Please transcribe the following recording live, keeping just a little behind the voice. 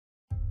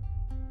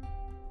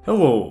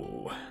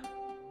Hello!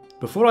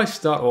 Before I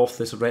start off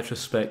this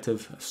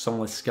retrospective of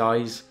Sunless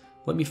Skies,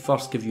 let me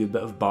first give you a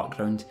bit of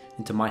background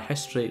into my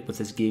history with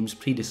this game's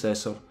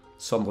predecessor,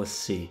 Sunless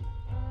Sea.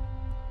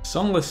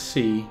 Sunless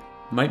Sea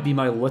might be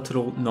my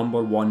literal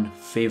 #1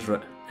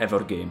 favourite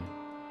ever game.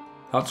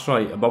 That's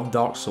right, above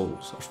Dark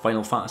Souls, or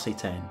Final Fantasy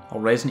X, or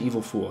Resident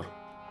Evil 4.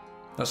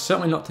 That's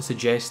certainly not to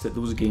suggest that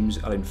those games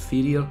are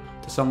inferior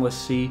to Sunless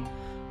Sea,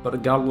 but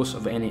regardless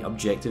of any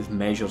objective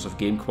measures of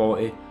game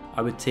quality,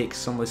 I would take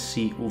Sunless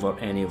Sea over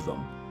any of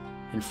them.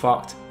 In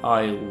fact,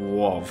 I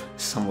love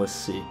Sunless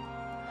Sea.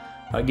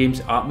 That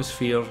game's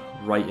atmosphere,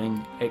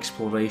 writing,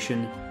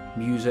 exploration,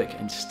 music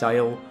and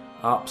style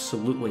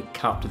absolutely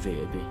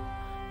captivated me,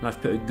 and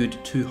I've put a good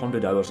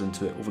 200 hours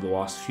into it over the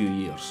last few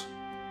years.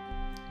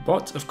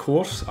 But of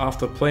course,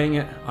 after playing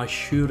it, I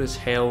sure as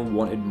hell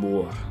wanted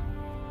more.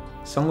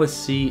 Sunless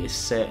Sea is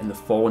set in the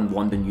Fallen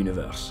London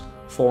universe,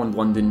 Fallen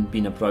London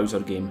being a browser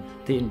game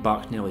dating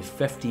back nearly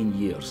 15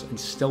 years and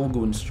still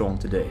going strong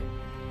today.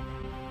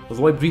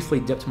 Although I briefly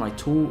dipped my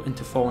toe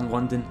into Fallen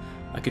London,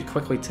 I could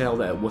quickly tell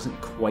that it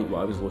wasn't quite what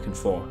I was looking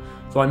for,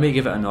 though I may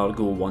give it another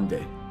go one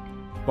day.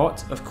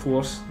 But of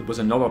course, there was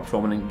another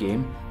prominent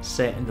game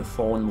set in the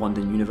Fallen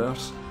London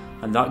universe,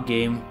 and that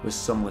game was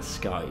Sunless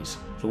Skies,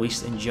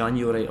 released in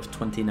January of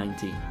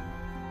 2019.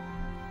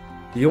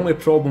 The only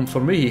problem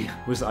for me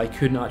was that I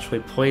couldn't actually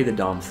play the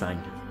damn thing.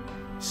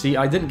 See,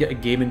 I didn't get a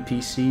gaming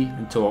PC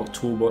until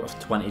October of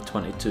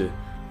 2022,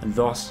 and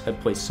thus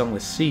had played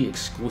Sunless Sea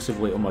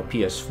exclusively on my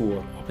PS4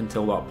 up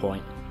until that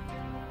point.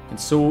 And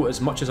so, as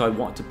much as I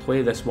wanted to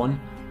play this one,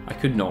 I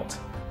could not,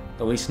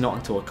 at least not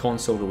until a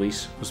console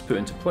release was put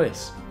into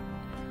place.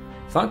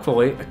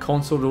 Thankfully, a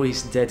console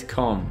release did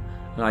come,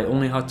 and I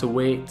only had to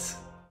wait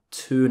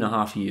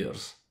 2.5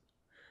 years.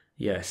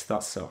 Yes,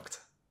 that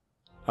sucked.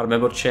 I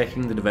remember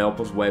checking the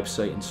developer's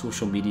website and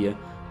social media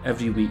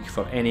every week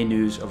for any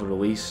news of a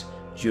release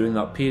during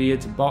that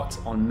period, but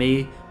on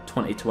May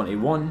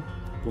 2021,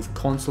 both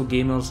console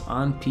gamers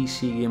and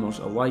PC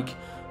gamers alike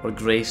were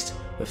graced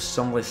with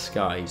Sunless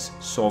Skies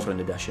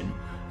Sovereign Edition,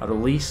 a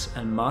release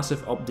and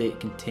massive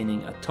update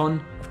containing a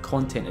ton of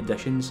content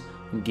additions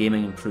and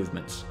gaming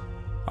improvements.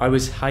 I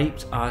was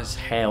hyped as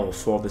hell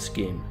for this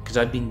game, because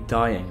I'd been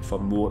dying for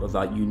more of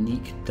that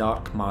unique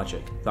dark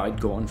magic that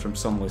I'd gotten from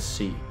Sunless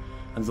Sea.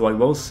 And though I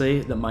will say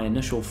that my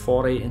initial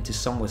foray into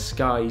Sunless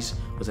Skies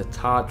was a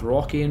tad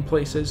rocky in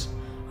places,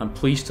 I'm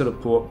pleased to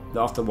report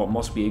that after what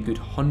must be a good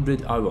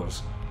 100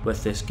 hours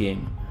with this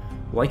game,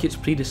 like its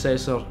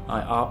predecessor,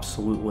 I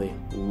absolutely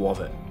love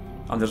it.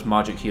 And there's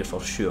magic here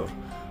for sure,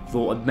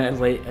 though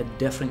admittedly a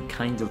different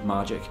kind of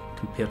magic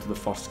compared to the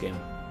first game.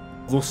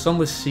 Though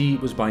Sunless Sea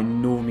was by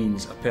no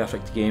means a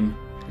perfect game,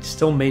 it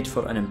still made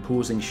for an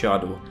imposing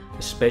shadow,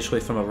 especially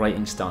from a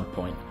writing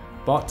standpoint.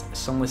 But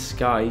Sunless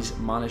Skies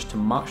managed to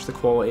match the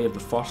quality of the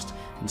first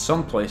in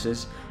some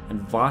places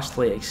and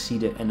vastly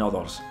exceed it in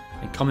others.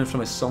 And coming from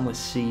a Sunless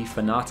Sea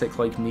fanatic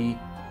like me,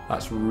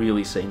 that's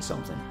really saying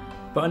something.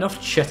 But enough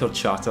chitter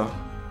chatter,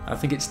 I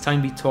think it's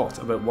time we talked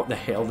about what the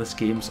hell this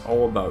game's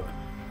all about,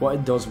 what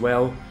it does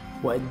well,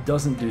 what it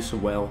doesn't do so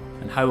well,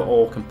 and how it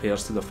all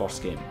compares to the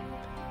first game.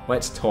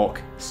 Let's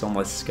talk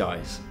Sunless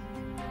Skies.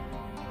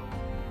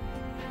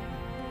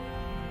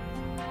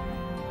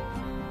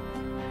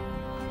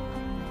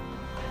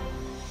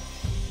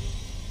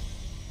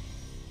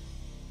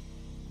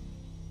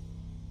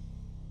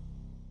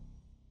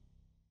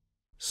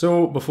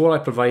 So, before I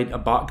provide a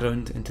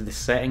background into the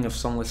setting of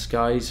Sunless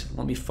Skies,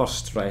 let me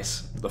first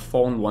stress that the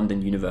Fallen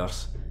London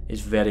universe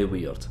is very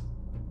weird.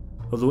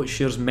 Although it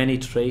shares many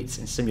traits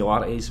and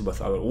similarities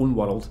with our own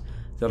world,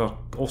 there are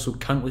also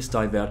countless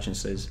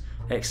divergences,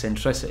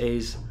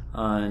 eccentricities,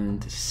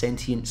 and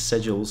sentient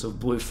sigils of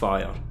blue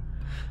fire,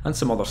 and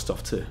some other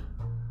stuff too.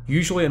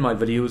 Usually in my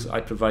videos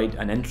I provide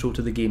an intro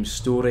to the game's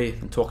story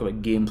and talk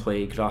about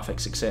gameplay,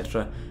 graphics,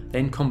 etc,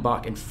 then come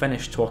back and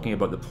finish talking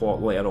about the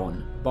plot later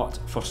on, but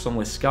for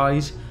Sunless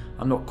Skies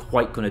I'm not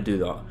quite going to do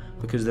that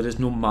because there is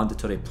no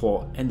mandatory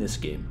plot in this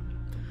game.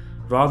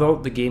 Rather,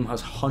 the game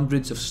has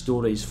hundreds of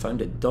stories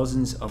found at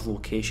dozens of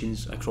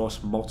locations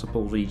across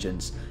multiple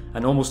regions,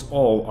 and almost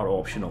all are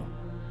optional.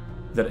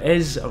 There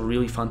is a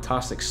really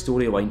fantastic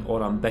storyline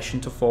or ambition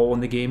to follow in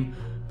the game,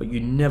 but you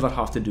never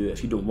have to do it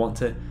if you don't want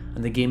to,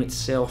 and the game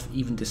itself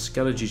even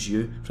discourages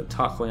you from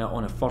tackling it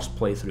on a first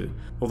playthrough,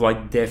 although I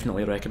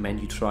definitely recommend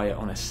you try it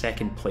on a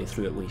second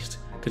playthrough at least,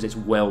 because it's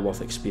well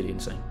worth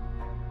experiencing.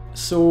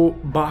 So,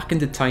 back in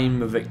the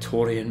time of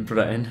Victorian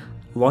Britain,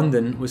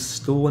 London was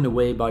stolen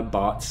away by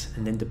bats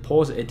and then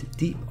deposited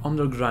deep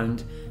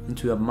underground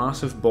into a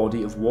massive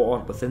body of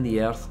water within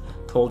the earth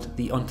called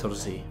the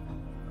Untersee.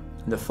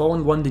 In the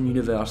Fallen London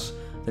universe,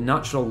 the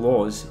natural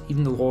laws,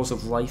 even the laws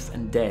of life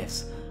and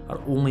death, are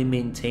only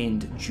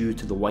maintained due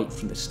to the light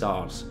from the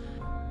stars.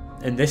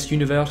 In this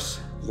universe,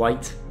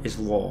 light is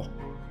law.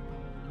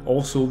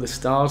 Also, the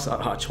stars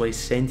are actually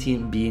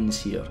sentient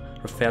beings here,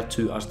 referred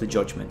to as the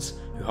Judgments,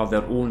 who have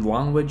their own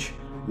language,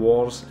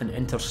 wars, and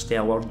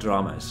interstellar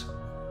dramas.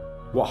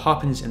 What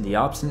happens in the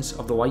absence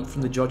of the light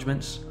from the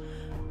Judgments?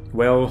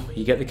 Well,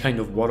 you get the kind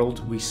of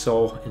world we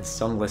saw in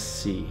Sunless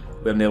Sea,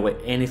 where nearly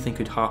anything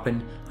could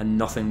happen and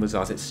nothing was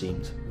as it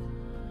seemed.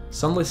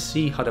 Sunless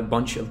Sea had a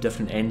bunch of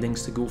different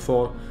endings to go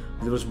for,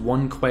 but there was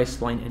one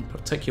questline in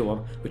particular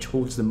which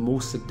holds the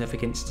most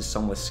significance to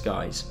Sunless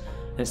Skies,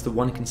 and it's the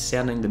one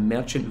concerning the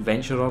merchant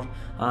venturer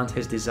and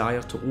his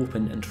desire to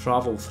open and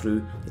travel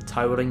through the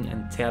towering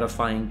and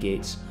terrifying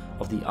gates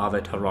of the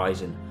avid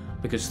horizon,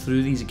 because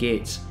through these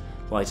gates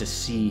lies a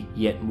sea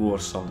yet more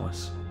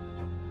sunless.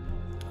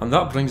 And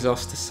that brings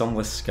us to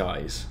Sunless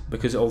Skies,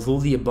 because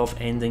although the above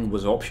ending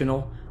was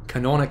optional,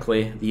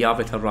 canonically the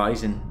avid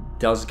horizon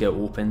does get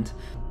opened,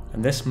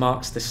 and this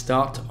marks the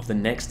start of the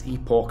next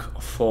epoch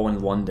of fallen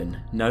London,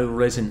 now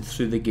risen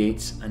through the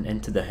gates and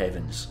into the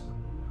heavens.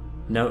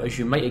 Now, as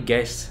you might have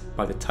guessed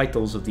by the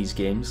titles of these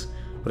games,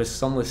 whereas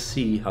Sunless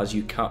Sea has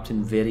you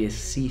captain various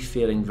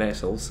seafaring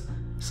vessels,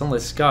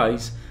 Sunless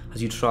Skies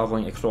has you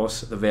travelling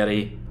across the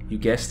very, you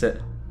guessed it,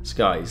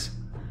 skies.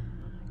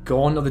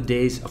 Gone are the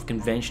days of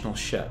conventional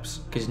ships,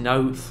 because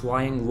now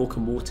flying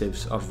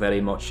locomotives are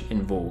very much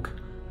in vogue.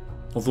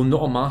 Although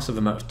not a massive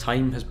amount of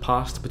time has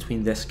passed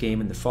between this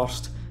game and the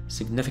first,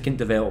 significant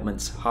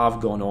developments have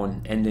gone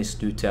on in this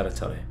new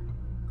territory.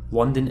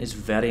 London is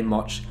very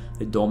much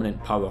the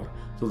dominant power,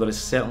 though there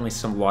is certainly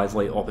some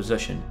lively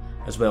opposition,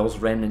 as well as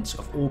remnants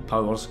of old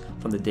powers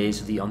from the days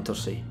of the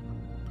Untersea.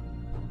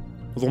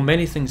 Although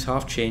many things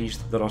have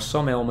changed, there are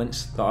some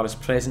elements that are as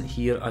present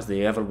here as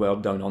they ever were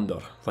down under,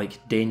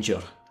 like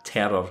danger,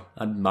 terror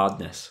and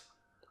madness.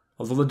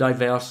 Although the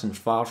diverse and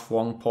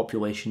far-flung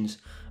populations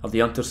of the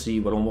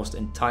Untersea were almost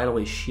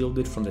entirely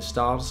shielded from the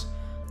stars,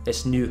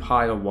 this new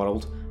higher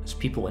world has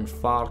people in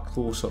far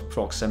closer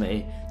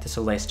proximity to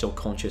celestial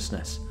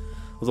consciousness,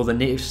 although the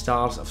native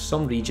stars of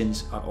some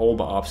regions are all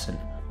but absent,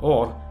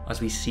 or,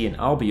 as we see in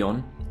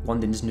Albion,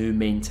 London's new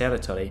main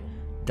territory,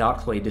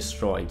 darkly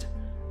destroyed,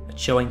 a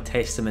chilling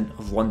testament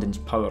of London's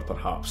power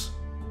perhaps.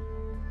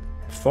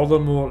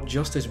 Furthermore,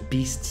 just as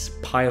beasts,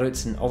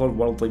 pirates and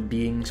otherworldly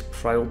beings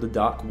prowled the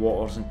dark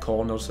waters and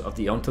corners of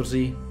the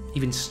Untersea,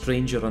 even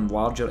stranger and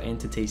larger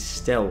entities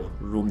still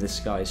roam the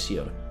skies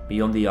here,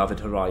 beyond the avid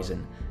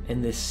horizon,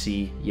 in this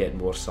sea yet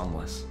more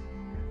sunless.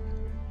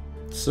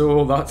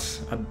 So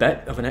that's a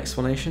bit of an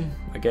explanation,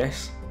 I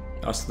guess,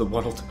 as to the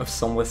world of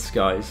Sunless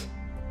Skies.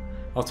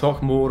 I'll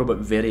talk more about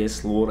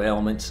various lore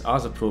elements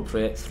as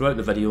appropriate throughout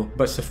the video,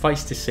 but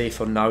suffice to say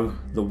for now,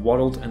 the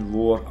world and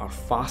lore are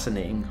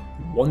fascinating,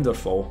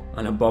 wonderful,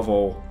 and above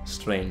all,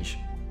 strange.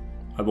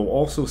 I will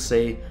also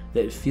say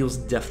that it feels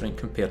different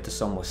compared to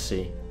Sunless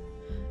Sea.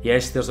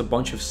 Yes, there's a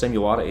bunch of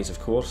similarities of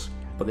course,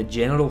 but the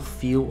general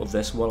feel of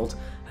this world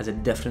has a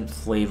different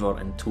flavour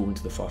and tone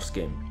to the first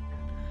game.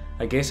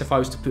 I guess if I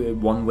was to put it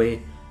one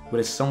way,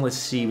 whereas Sunless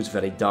Sea was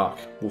very dark,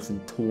 both in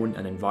tone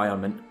and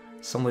environment,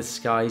 Sunless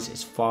Skies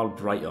is far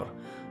brighter,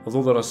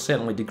 although there are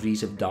certainly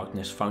degrees of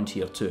darkness found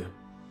here too.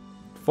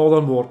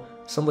 Furthermore,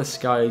 Sunless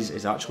Skies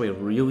is actually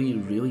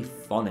really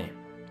funny.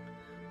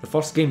 The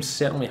first game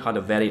certainly had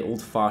a very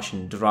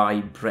old-fashioned,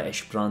 dry,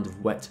 British brand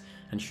of wit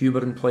and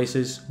humour in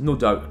places, no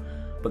doubt,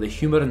 but the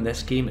humour in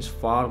this game is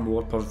far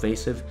more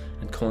pervasive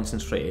and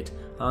concentrated,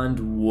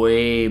 and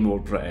way more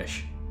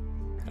British.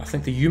 I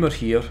think the humour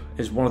here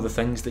is one of the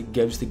things that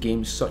gives the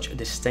game such a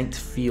distinct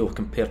feel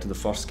compared to the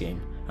first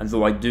game, and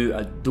though I do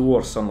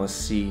adore Sunless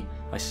Sea,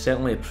 I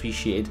certainly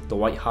appreciated the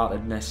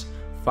light-heartedness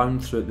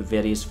found throughout the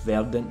various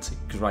verdant,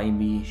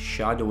 grimy,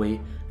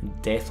 shadowy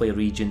and deathly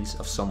regions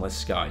of Sunless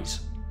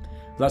Skies.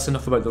 That's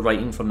enough about the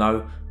writing for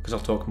now, because I'll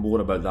talk more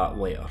about that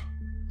later.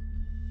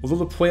 Although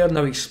the player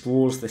now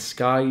explores the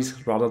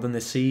skies rather than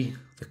the sea,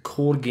 the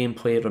core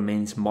gameplay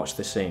remains much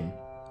the same.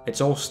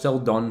 It's all still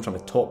done from a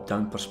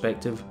top-down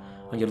perspective,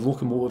 and your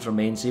locomotive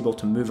remains able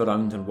to move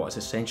around on what is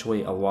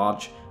essentially a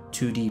large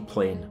 2D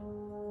plane.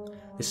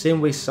 The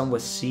same way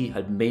Sunless Sea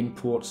had main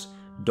ports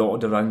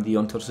dotted around the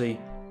Untersea,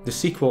 the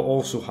sequel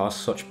also has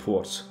such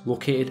ports,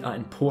 located at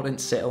important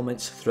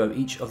settlements throughout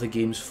each of the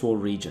game's 4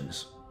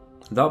 regions.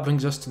 That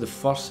brings us to the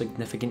first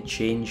significant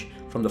change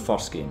from the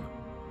first game.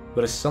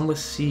 Whereas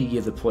Sunless Sea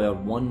gave the player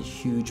one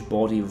huge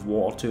body of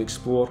water to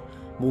explore,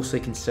 mostly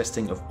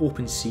consisting of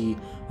open sea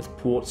with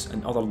ports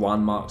and other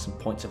landmarks and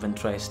points of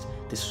interest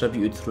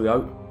distributed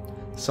throughout,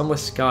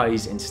 Sunless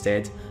Skies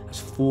instead has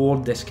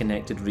 4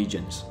 disconnected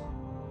regions.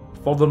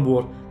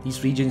 Furthermore,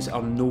 these regions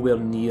are nowhere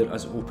near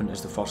as open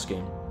as the first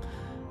game.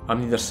 I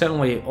mean, they're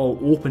certainly all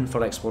open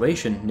for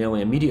exploration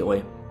nearly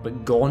immediately,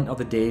 but gone are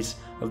the days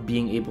of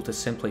being able to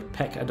simply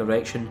pick a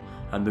direction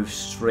and move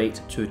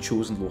straight to a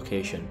chosen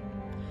location.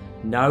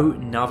 Now,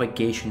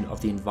 navigation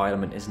of the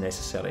environment is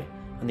necessary,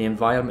 and the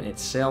environment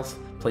itself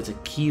plays a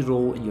key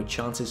role in your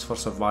chances for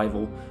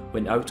survival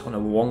when out on a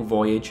long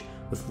voyage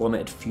with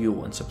limited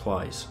fuel and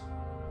supplies.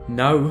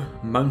 Now,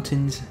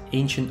 mountains,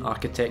 ancient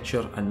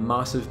architecture and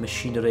massive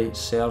machinery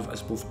serve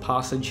as both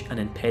passage and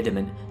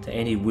impediment to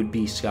any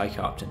would-be sky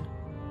captain.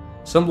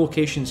 Some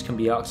locations can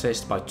be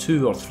accessed by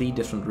 2 or 3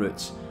 different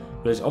routes,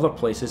 whereas other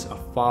places are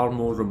far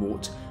more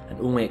remote and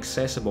only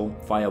accessible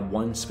via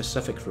one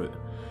specific route.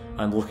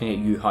 I'm looking at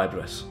you,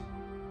 Hybris.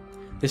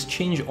 This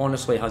change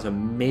honestly has a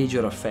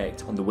major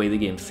effect on the way the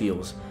game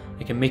feels.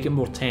 It can make it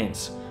more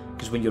tense,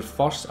 because when you're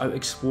first out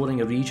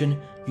exploring a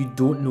region, you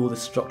don't know the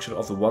structure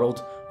of the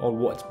world or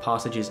what its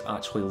passages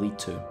actually lead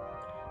to.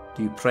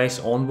 Do you press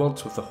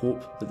onwards with the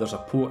hope that there's a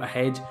port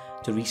ahead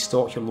to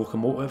restock your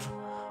locomotive,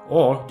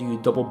 or do you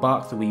double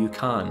back the way you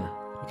can,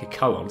 like a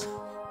coward?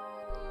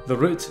 The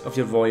route of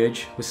your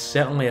voyage was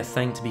certainly a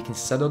thing to be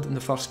considered in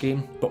the first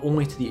game, but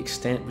only to the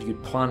extent where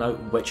you'd plan out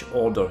which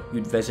order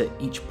you'd visit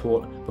each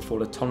port before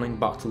returning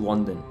back to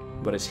London,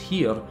 whereas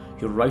here,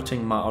 your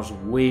routing matters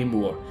way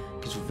more,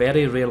 because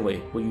very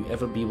rarely will you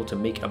ever be able to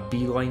make a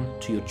beeline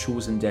to your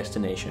chosen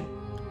destination.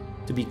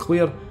 To be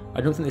clear,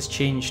 I don't think this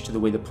change to the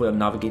way the player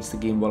navigates the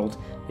game world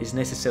is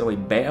necessarily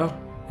better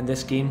in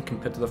this game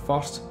compared to the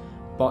first,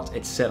 but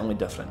it's certainly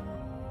different.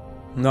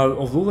 Now,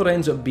 although there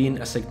ends up being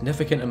a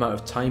significant amount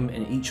of time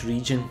in each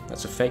region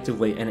that's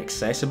effectively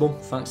inaccessible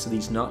thanks to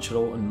these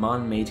natural and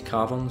man-made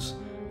caverns,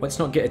 let's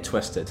not get it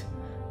twisted.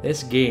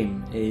 This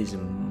game is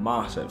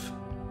massive.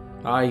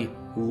 I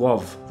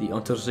love the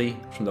Untersee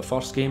from the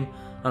first game,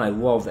 and I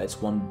love that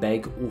it's one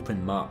big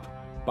open map,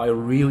 but I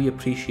really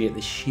appreciate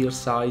the sheer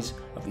size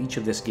of each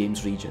of this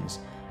game's regions,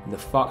 and the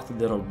fact that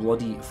there are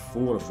bloody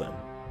 4 of them.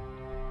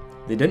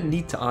 They didn't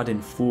need to add in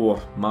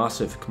 4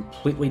 massive,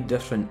 completely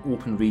different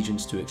open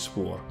regions to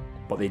explore,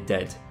 but they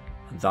did,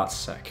 and that's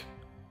sick.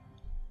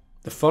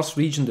 The first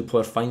region the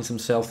player finds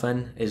himself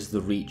in is the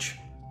Reach.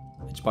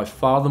 It's by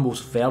far the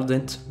most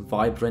verdant,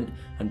 vibrant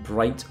and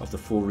bright of the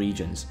 4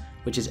 regions,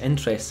 which is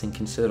interesting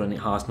considering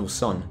it has no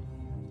sun.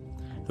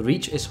 The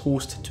Reach is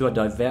host to a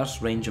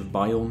diverse range of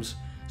biomes,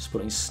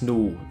 sporting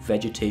snow,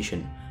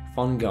 vegetation,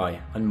 fungi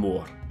and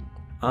more.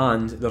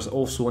 And there's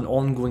also an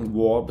ongoing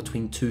war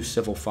between 2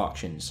 civil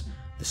factions,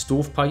 the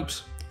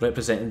Stovepipes,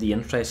 representing the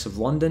interests of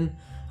London,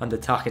 and the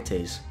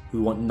Tacites,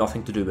 who want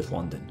nothing to do with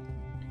London.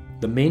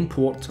 The main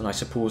port, and I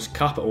suppose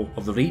capital,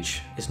 of the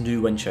Reach is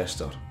New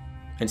Winchester.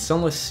 In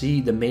Sunless Sea,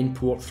 the main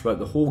port throughout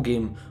the whole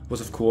game was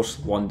of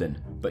course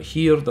London, but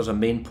here there's a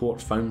main port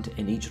found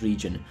in each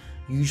region,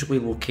 usually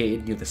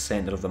located near the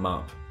centre of the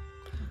map.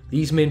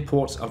 These main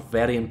ports are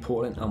very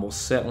important and will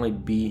certainly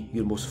be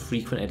your most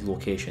frequented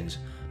locations,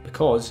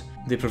 because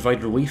they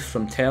provide relief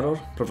from terror,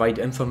 provide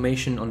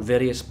information on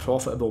various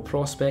profitable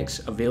prospects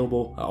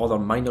available at other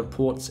minor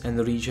ports in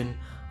the region,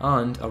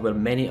 and are where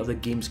many of the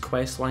game's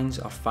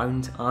questlines are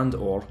found and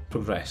or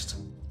progressed.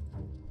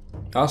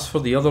 As for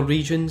the other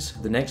regions,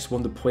 the next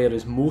one the player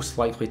is most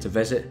likely to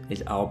visit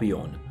is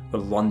Albion,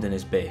 where London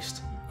is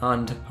based,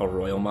 and Her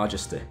Royal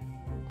Majesty.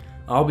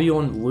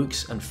 Albion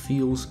looks and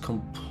feels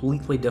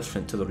completely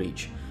different to the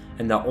Reach,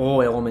 in that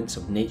all elements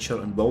of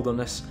nature and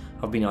wilderness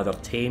have been either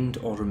tamed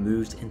or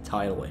removed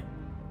entirely.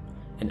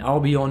 In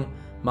Albion,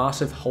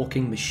 massive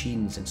hulking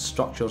machines and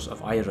structures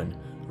of iron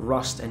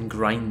rust and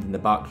grind in the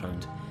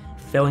background,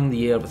 filling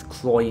the air with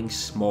cloying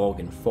smog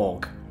and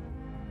fog.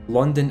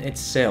 London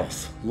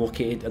itself,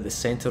 located at the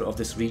centre of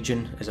this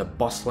region, is a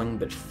bustling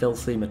but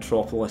filthy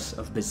metropolis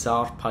of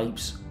bizarre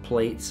pipes,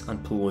 plates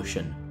and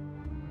pollution.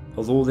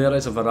 Although there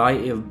is a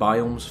variety of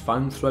biomes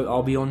found throughout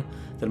Albion,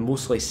 they're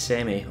mostly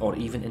semi or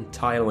even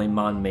entirely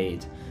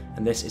man-made,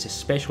 and this is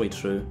especially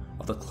true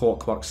of the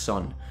Clockwork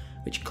Sun,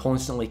 which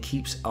constantly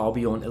keeps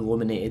Albion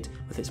illuminated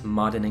with its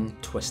maddening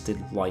twisted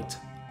light.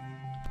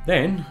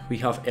 Then we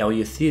have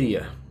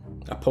Eleutheria.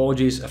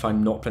 Apologies if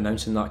I'm not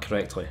pronouncing that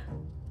correctly.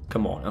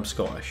 Come on, I'm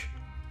Scottish.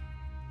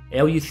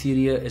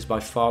 Eleutheria is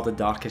by far the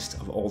darkest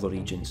of all the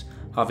regions,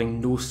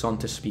 having no sun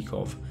to speak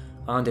of,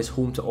 and is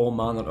home to all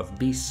manner of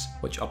beasts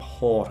which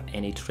abhor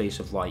any trace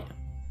of light.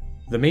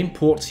 The main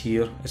port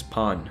here is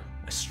Pan,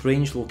 a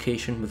strange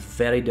location with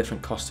very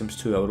different customs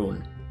to our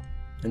own.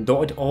 And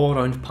dotted all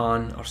around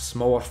Pan are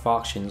smaller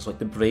factions like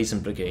the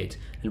Brazen Brigade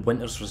and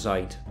Winter's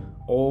Reside,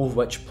 all of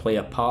which play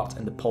a part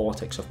in the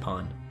politics of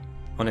Pan.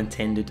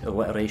 Unintended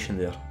alliteration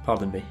there,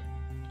 pardon me.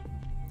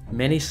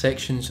 Many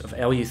sections of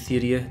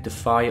Eleutheria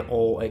defy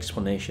all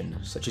explanation,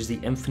 such as the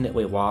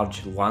infinitely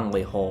large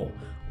Langley Hall,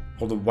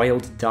 or the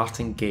wild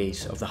darting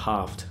gaze of the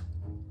Halved.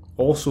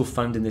 Also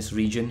found in this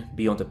region,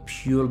 beyond a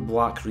pure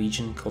black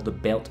region called the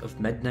Belt of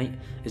Midnight,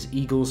 is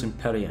Eagle's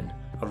Empyrean,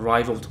 a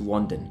rival to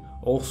London,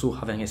 also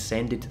having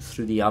ascended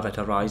through the Avid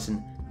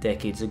Horizon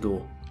decades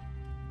ago.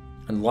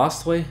 And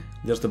lastly,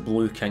 there's the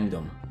Blue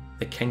Kingdom,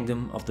 the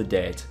Kingdom of the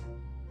Dead.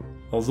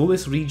 Although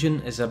this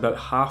region is about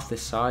half the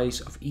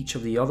size of each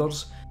of the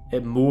others,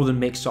 it more than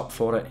makes up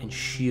for it in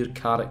sheer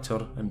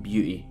character and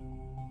beauty.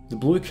 The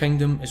Blue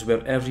Kingdom is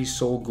where every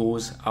soul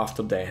goes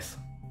after death.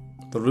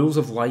 The rules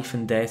of life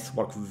and death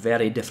work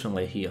very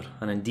differently here,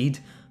 and indeed,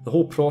 the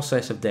whole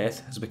process of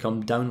death has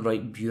become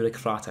downright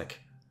bureaucratic.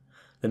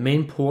 The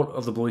main port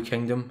of the Blue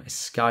Kingdom is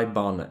Skye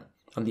Barnet,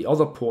 and the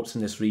other ports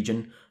in this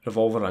region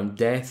revolve around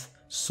death,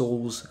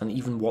 souls, and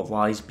even what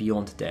lies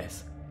beyond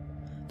death.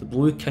 The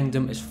Blue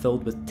Kingdom is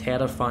filled with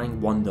terrifying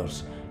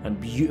wonders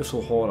and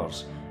beautiful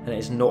horrors, and it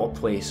is not a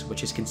place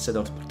which is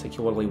considered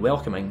particularly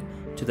welcoming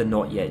to the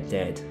not yet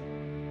dead.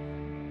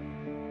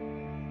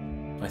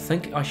 I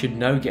think I should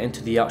now get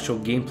into the actual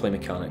gameplay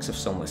mechanics of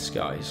Sunless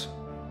Skies.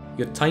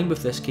 Your time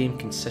with this game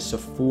consists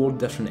of 4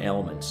 different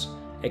elements: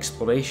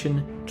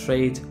 exploration,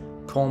 trade,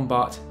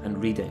 combat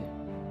and reading.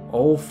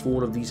 All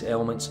 4 of these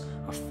elements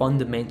are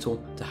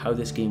fundamental to how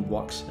this game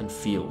works and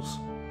feels.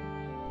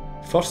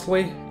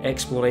 Firstly,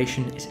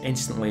 exploration is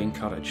instantly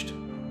encouraged.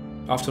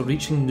 After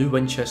reaching New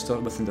Winchester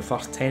within the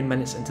first 10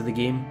 minutes into the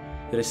game,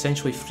 you're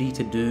essentially free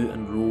to do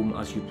and roam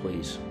as you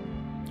please.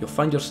 You'll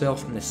find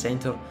yourself in the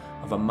centre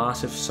of a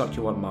massive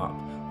circular map,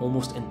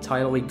 almost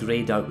entirely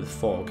greyed out with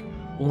fog,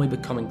 only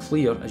becoming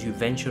clear as you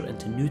venture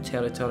into new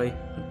territory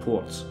and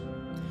ports.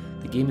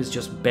 The game is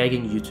just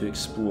begging you to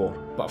explore,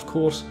 but of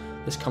course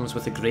this comes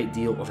with a great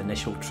deal of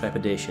initial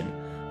trepidation,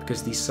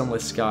 because these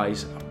Sunless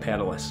Skies are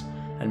perilous,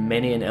 and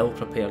many an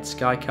ill-prepared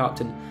sky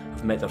captain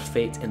have met their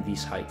fate in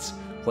these heights,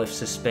 left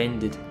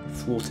suspended,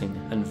 floating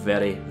and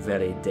very,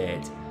 very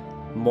dead.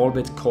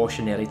 Morbid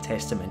cautionary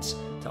testaments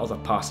to other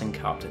passing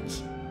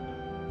captains.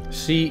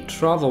 See,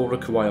 travel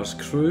requires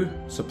crew,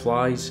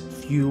 supplies,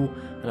 fuel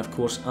and of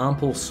course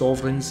ample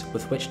sovereigns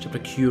with which to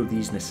procure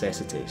these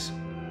necessities.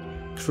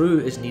 Crew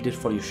is needed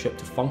for your ship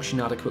to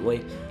function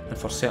adequately and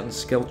for certain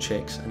skill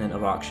checks and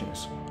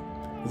interactions.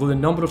 Although the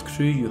number of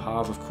crew you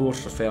have of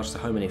course refers to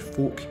how many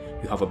folk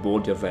you have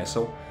aboard your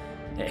vessel,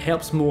 it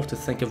helps more to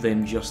think of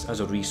them just as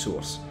a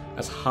resource,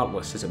 as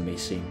heartless as it may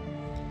seem.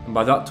 And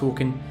by that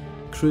token,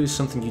 crew is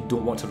something you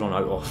don't want to run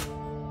out of.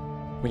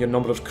 When your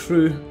number of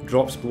crew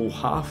drops below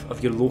half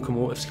of your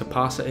locomotive's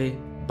capacity,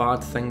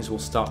 bad things will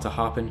start to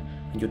happen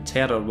and your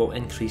terror will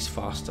increase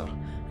faster,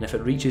 and if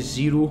it reaches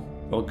 0,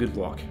 well, good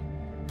luck.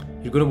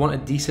 You're going to want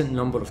a decent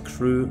number of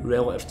crew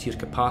relative to your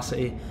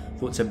capacity,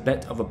 though it's a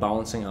bit of a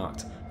balancing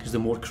act, because the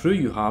more crew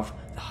you have,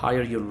 the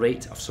higher your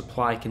rate of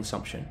supply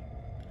consumption.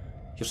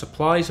 Your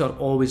supplies are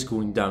always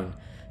going down,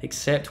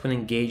 except when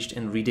engaged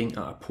in reading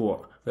at a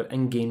port, where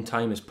in-game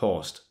time is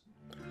paused.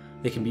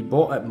 They can be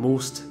bought at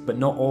most, but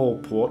not all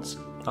ports,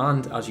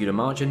 and, as you'd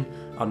imagine,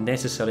 are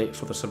necessary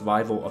for the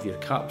survival of your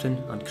captain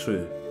and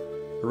crew.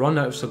 Run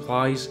out of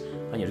supplies,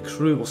 and your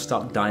crew will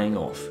start dying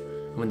off,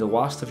 and when the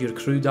last of your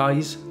crew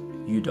dies,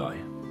 you die.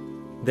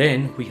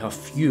 Then we have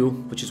fuel,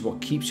 which is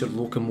what keeps your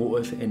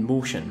locomotive in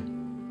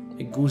motion.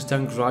 It goes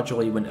down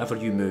gradually whenever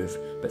you move,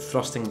 but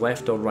thrusting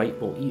left or right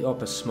will eat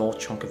up a small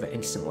chunk of it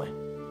instantly.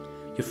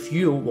 Your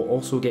fuel will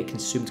also get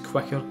consumed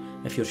quicker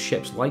if your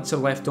ship's lights are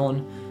left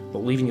on,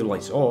 but leaving your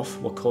lights off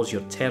will cause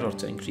your terror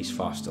to increase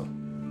faster.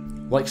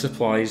 Like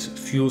supplies,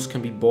 fuels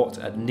can be bought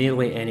at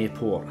nearly any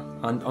port,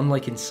 and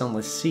unlike in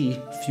Sunless Sea,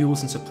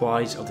 fuels and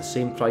supplies are the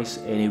same price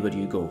anywhere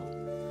you go.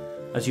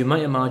 As you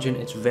might imagine,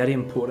 it's very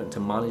important to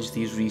manage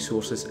these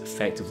resources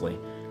effectively,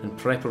 and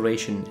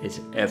preparation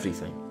is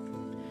everything.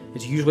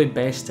 It's usually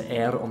best to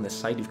err on the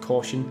side of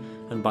caution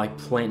and buy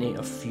plenty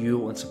of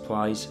fuel and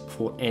supplies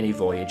before any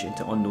voyage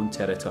into unknown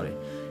territory,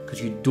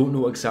 because you don't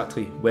know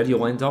exactly where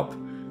you'll end up,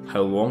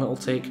 how long it'll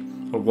take,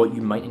 or what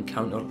you might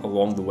encounter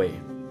along the way.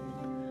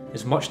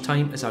 As much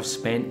time as I've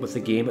spent with the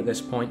game at this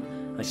point,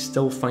 I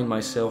still find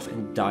myself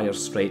in dire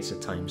straits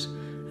at times,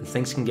 and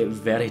things can get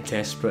very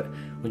desperate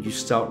when you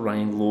start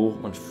running low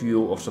on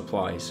fuel or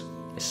supplies,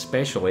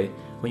 especially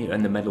when you're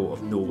in the middle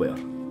of nowhere.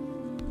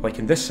 Like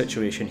in this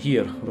situation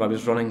here, where I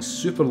was running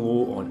super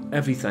low on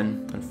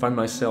everything and found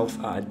myself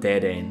at a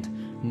dead end,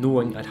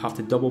 knowing I'd have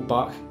to double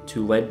back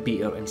to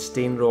Leadbeater and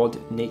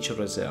Stainrod Nature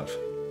Reserve.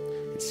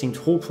 It seemed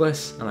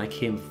hopeless and I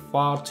came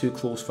far too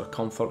close for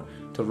comfort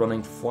to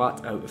running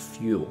flat out of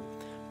fuel,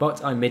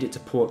 but I made it to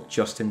port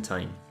just in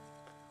time.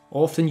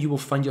 Often you will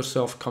find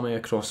yourself coming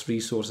across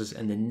resources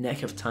in the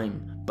nick of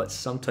time, but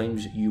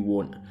sometimes you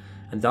won't,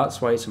 and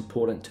that's why it's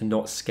important to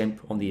not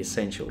skimp on the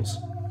essentials.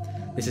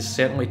 This is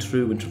certainly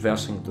true when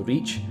traversing the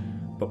Reach,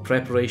 but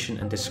preparation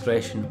and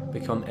discretion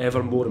become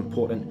ever more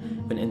important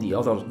when in the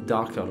other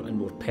darker and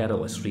more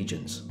perilous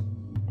regions.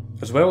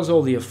 As well as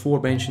all the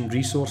aforementioned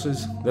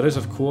resources, there is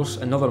of course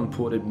another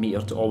important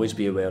meter to always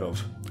be aware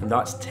of, and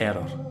that's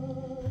terror.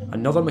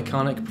 Another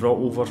mechanic brought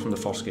over from the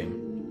first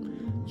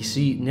game. You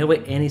see,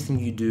 nearly anything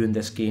you do in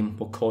this game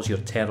will cause your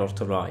terror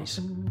to rise.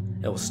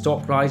 It will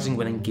stop rising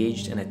when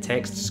engaged in a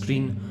text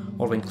screen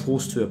or when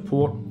close to a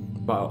port,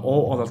 but at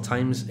all other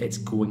times it's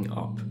going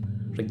up,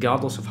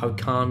 regardless of how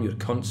calm your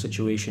current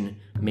situation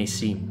may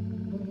seem.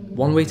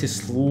 One way to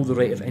slow the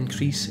rate of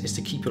increase is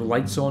to keep your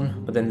lights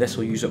on, but then this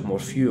will use up more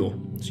fuel,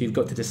 so you've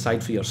got to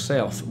decide for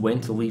yourself when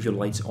to leave your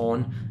lights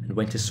on and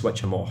when to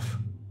switch them off.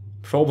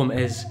 Problem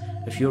is,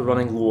 if you're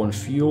running low on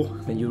fuel,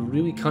 then you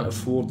really can't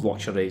afford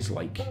luxuries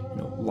like,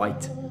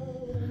 light.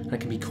 And it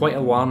can be quite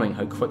alarming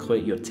how quickly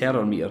your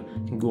terror meter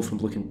can go from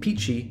looking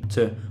peachy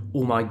to,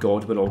 oh my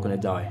god, we're all going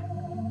to die.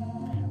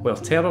 While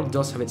terror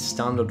does have its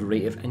standard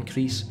rate of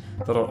increase,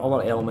 there are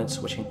other elements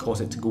which can cause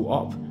it to go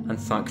up and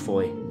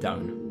thankfully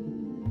down.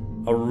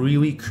 A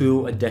really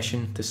cool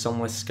addition to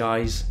Sunless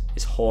Skies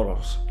is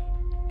horrors.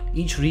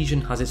 Each region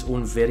has its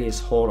own various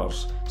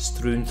horrors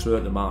strewn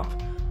throughout the map,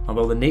 and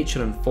while the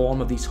nature and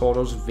form of these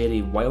horrors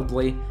vary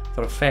wildly,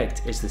 their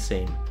effect is the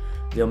same.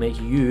 They'll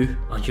make you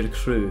and your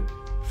crew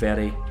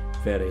very,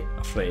 very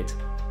afraid.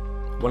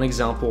 One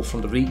example from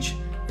the Reach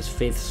is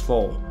Faith's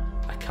Fall,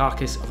 a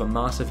carcass of a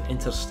massive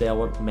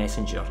interstellar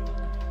messenger.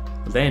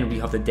 Then we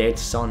have the dead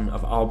sun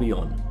of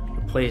Albion,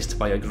 replaced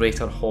by a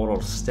greater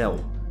horror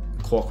still,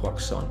 the Clockwork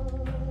Sun.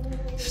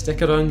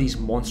 Stick around these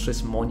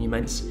monstrous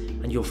monuments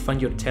and you'll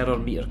find your terror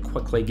meter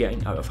quickly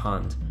getting out of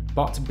hand,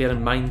 but bear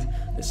in mind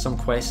that some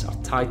quests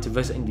are tied to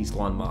visiting these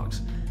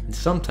landmarks, and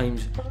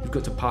sometimes you've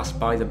got to pass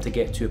by them to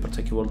get to a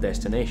particular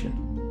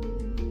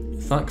destination.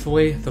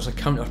 Thankfully, there's a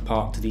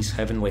counterpart to these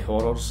heavenly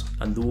horrors,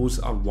 and those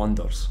are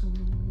wonders.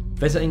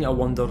 Visiting a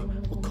wonder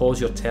will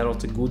cause your terror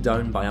to go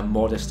down by a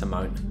modest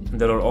amount, and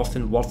there are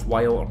often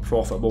worthwhile or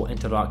profitable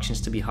interactions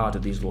to be had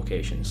at these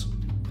locations.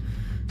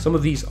 Some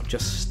of these are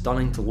just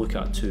stunning to look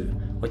at too,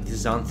 like the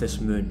Xanthus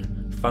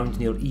Moon, found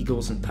near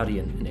Eagles and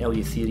Pirion in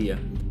Eleutheria,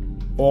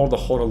 or the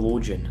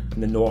Horologian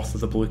in the north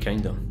of the Blue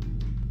Kingdom.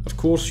 Of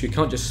course, you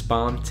can't just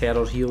spam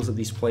terror heals at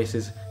these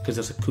places, because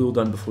there's a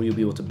cooldown before you'll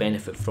be able to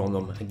benefit from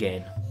them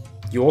again.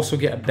 You also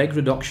get a big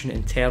reduction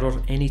in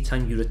terror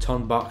anytime you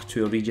return back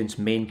to a region's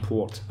main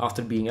port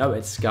after being out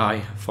at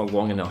Sky for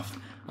long enough,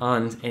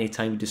 and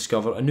anytime you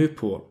discover a new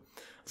port,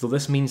 though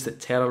this means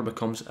that terror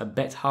becomes a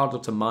bit harder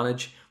to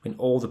manage when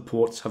all the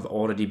ports have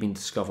already been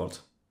discovered.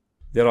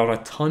 There are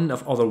a ton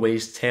of other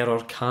ways terror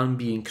can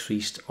be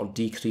increased or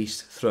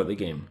decreased throughout the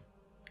game.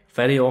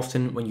 Very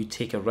often when you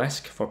take a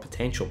risk for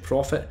potential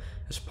profit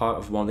as part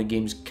of one of the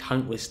game's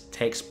countless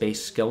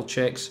text-based skill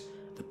checks,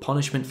 the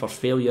punishment for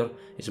failure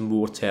is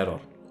more terror.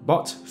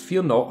 But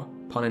fear not,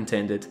 pun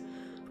intended,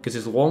 because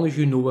as long as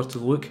you know where to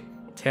look,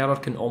 terror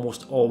can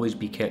almost always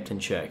be kept in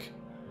check.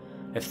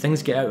 If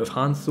things get out of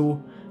hand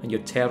though, and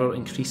your terror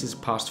increases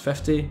past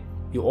 50,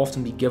 you'll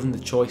often be given the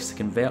choice to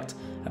convert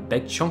a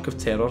big chunk of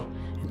terror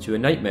into a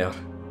nightmare.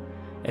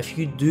 If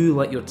you do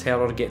let your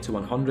terror get to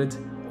 100,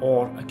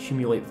 or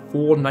accumulate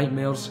 4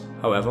 nightmares,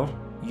 however,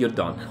 you're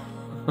done.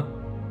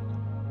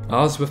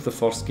 As with the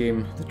first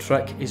game, the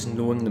trick is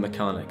knowing the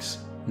mechanics,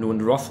 knowing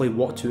roughly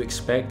what to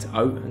expect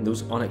out in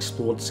those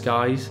unexplored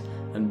skies,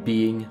 and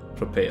being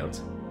prepared.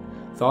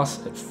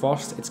 Thus, at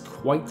first, it's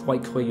quite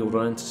likely you'll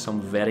run into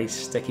some very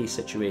sticky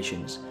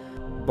situations.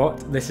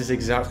 But this is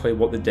exactly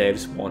what the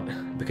devs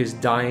want, because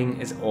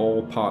dying is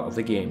all part of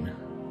the game.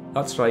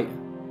 That's right,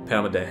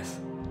 permadeath.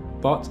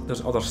 But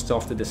there's other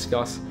stuff to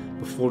discuss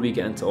before we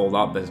get into all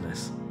that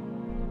business.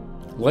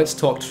 Let's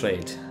talk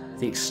trade,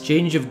 the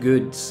exchange of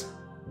goods.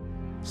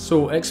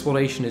 So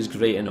exploration is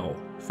great and all,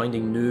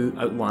 finding new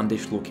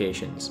outlandish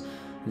locations,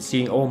 and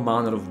seeing all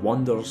manner of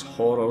wonders,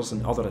 horrors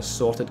and other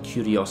assorted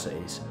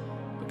curiosities.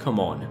 But come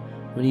on,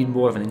 we need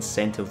more of an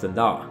incentive than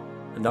that,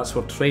 and that's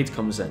where trade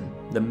comes in,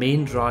 the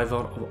main driver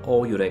of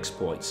all your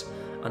exploits,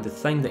 and the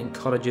thing that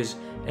encourages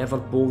ever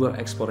bolder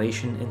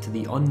exploration into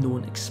the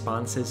unknown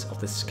expanses of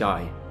the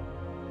sky.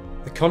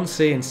 The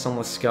currency in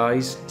Sunless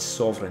Skies is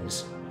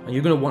sovereigns, and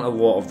you're going to want a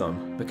lot of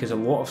them, because a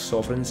lot of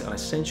sovereigns are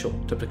essential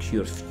to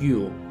procure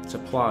fuel,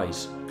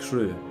 supplies,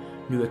 crew,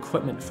 new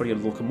equipment for your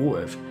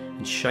locomotive,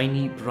 and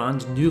shiny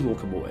brand new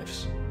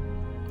locomotives.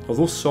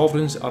 Although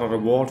sovereigns are a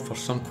reward for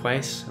some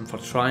quests and for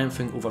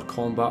triumphing over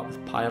combat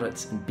with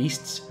pirates and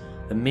beasts,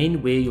 the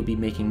main way you'll be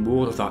making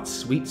more of that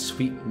sweet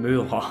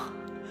moolah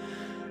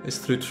is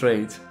through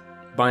trade.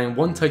 Buying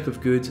one type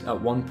of good at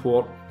one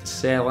port to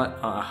sell it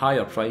at a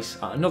higher price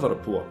at another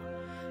port.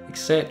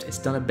 Except it's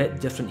done a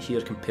bit different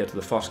here compared to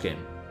the first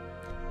game.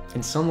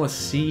 In Sunless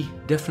Sea,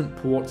 different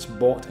ports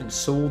bought and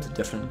sold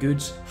different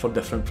goods for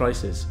different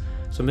prices,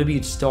 so maybe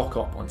you'd stock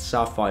up on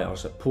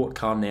sapphires at Port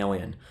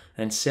Carnelian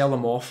and sell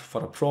them off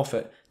for a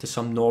profit to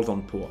some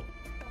northern port.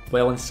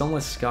 While in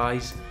Sunless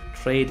Skies,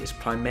 trade is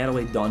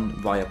primarily done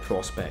via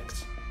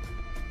prospects.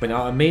 When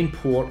at a main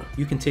port,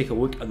 you can take a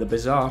look at the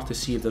bazaar to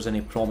see if there's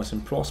any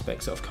promising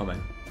prospects that have come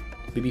in.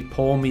 Maybe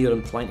Palmyre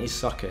and Plenty's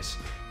Circus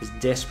is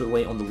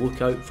desperately on the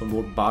lookout for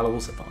more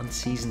barrels of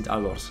unseasoned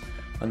hours,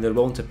 and they're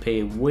willing to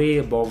pay way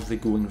above the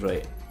going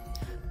rate.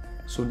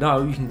 So now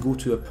you can go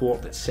to a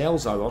port that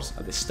sells hours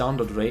at the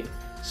standard rate,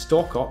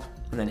 stock up,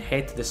 and then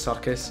head to the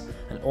circus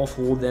and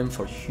offload them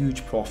for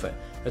huge profit,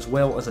 as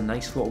well as a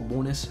nice little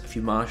bonus if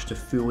you manage to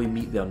fully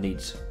meet their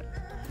needs.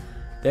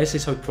 This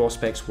is how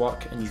prospects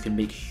work, and you can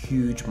make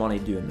huge money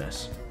doing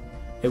this.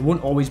 It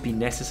won't always be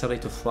necessary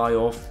to fly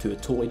off to a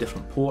totally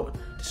different port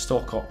to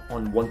stock up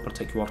on one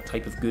particular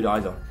type of good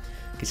either,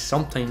 because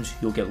sometimes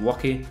you'll get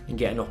lucky and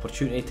get an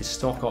opportunity to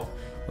stock up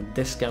on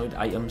discounted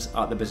items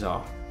at the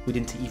bazaar,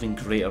 leading to even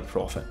greater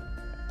profit.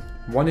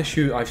 One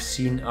issue I've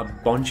seen a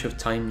bunch of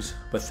times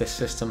with this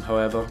system,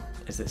 however,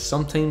 is that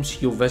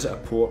sometimes you'll visit a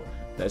port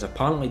that is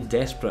apparently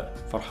desperate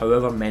for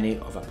however many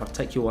of a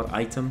particular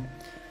item,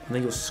 and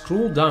then you'll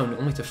scroll down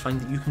only to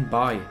find that you can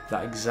buy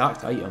that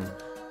exact item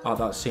at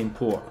that same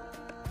port.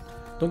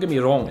 Don't get me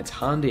wrong, it's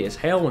handy as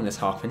hell when this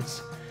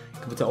happens,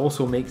 but it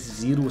also makes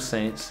zero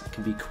sense and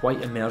can be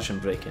quite immersion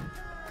breaking.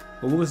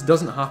 Although this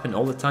doesn't happen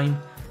all the time,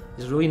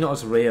 it's really not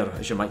as rare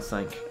as you might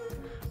think.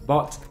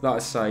 But that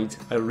aside,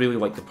 I really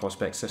like the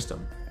prospect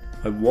system.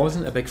 I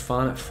wasn't a big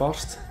fan at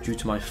first due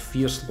to my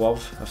fierce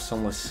love of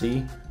Sunless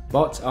Sea,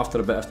 but after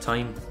a bit of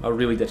time I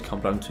really did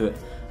come round to it,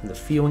 and the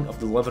feeling of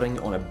delivering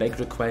on a big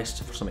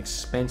request for some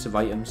expensive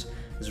items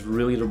is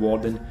really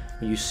rewarding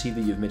when you see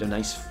that you've made a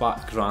nice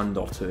fat grand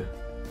or two.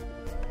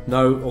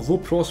 Now, although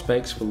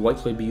prospects will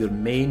likely be your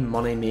main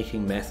money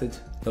making method,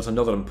 there's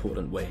another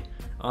important way,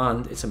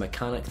 and it's a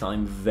mechanic that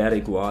I'm very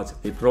glad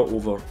they brought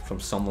over from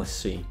Sunless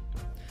Skies.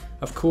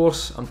 Of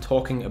course, I'm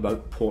talking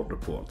about port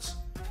reports.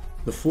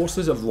 The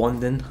forces of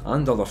London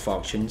and other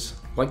factions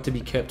like to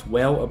be kept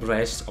well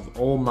abreast of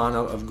all manner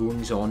of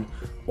goings on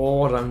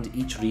all around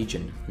each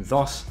region, and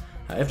thus,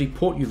 at every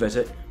port you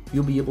visit,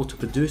 you'll be able to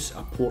produce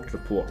a port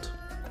report.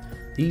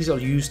 These are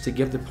used to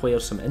give the player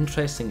some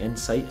interesting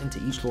insight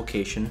into each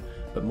location,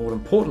 but more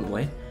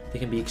importantly, they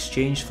can be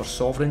exchanged for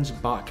sovereigns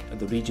back at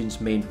the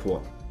region's main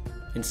port.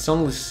 In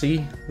Sunless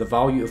Skies, the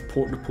value of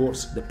port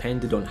reports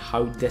depended on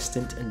how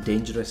distant and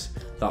dangerous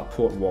that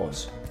port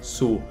was.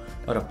 So,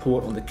 a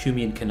report on the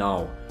Cumian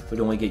Canal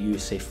would only get you,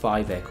 say,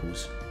 5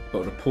 echoes, but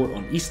a report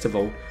on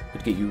Easterville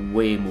would get you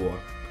way more,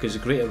 because a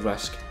greater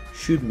risk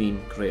should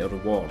mean greater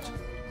reward.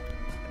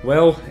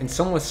 Well, in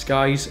Sunless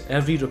Skies,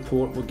 every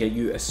report will get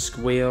you a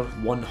square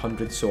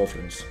 100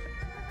 sovereigns.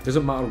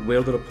 Doesn't matter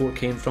where the report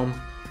came from,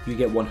 you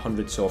get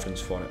 100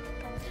 sovereigns for it.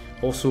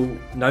 Also,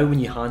 now when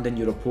you hand in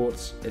your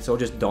reports, it's all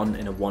just done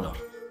in a oneer,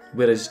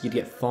 whereas you'd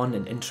get fun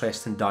and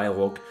interesting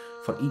dialogue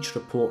for each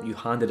report you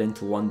handed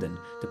into London,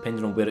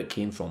 depending on where it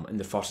came from in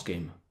the first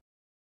game.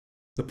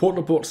 The port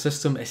report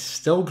system is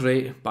still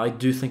great, but I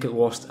do think it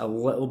lost a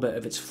little bit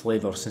of its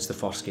flavour since the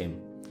first game.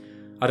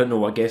 I don't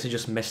know, I guess I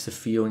just missed the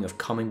feeling of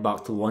coming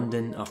back to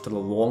London after a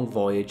long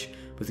voyage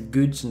with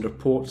goods and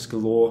reports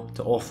galore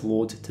to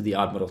offload to the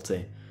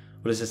Admiralty,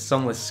 whereas in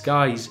Sunless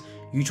Skies,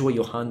 usually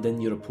you'll hand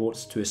in your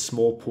reports to a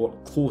small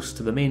port close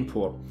to the main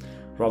port,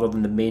 rather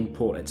than the main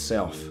port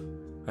itself.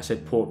 I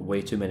said port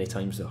way too many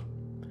times there.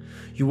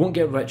 You won't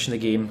get rich in the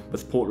game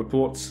with port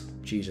reports,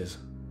 Jesus.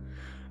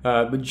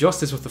 But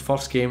just as with the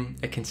first game,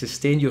 it can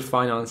sustain your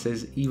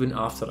finances even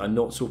after a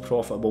not so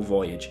profitable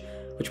voyage,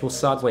 which will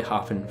sadly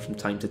happen from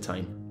time to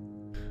time.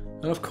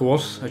 And of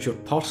course, as your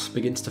purse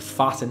begins to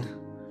fatten,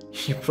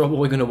 you're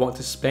probably going to want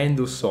to spend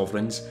those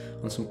sovereigns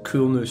on some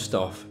cool new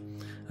stuff,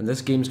 and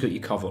this game's got you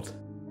covered.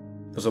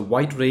 There's a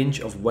wide range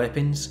of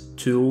weapons,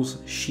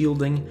 tools,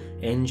 shielding,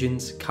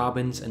 engines,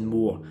 cabins and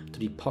more to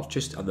be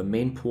purchased at the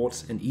main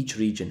ports in each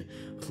region,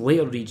 with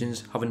later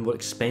regions having more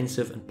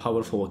expensive and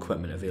powerful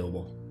equipment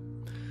available.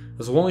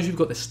 As long as you've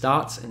got the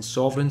stats and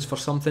sovereigns for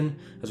something,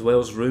 as well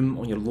as room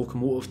on your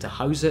locomotive to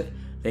house it,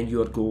 then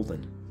you are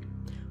golden.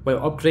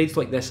 While upgrades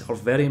like this are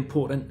very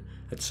important,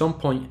 at some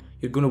point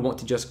you're going to want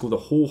to just go the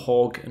whole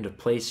hog and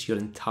replace your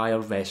entire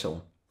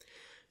vessel.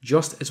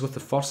 Just as with the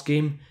first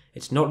game,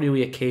 it's not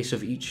really a case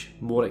of each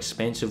more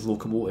expensive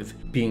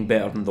locomotive being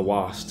better than the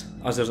last,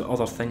 as there's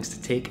other things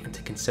to take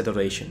into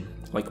consideration,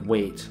 like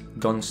weight,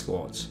 gun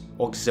slots,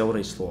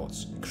 auxiliary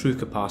slots, crew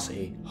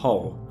capacity,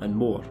 hull, and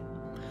more.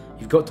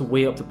 You've got to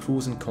weigh up the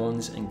pros and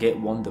cons and get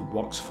one that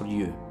works for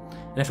you.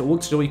 And if it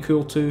looks really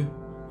cool too,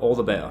 all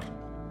the better.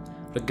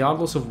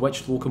 Regardless of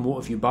which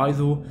locomotive you buy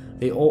though,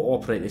 they all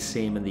operate the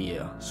same in the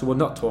air, so we're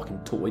not talking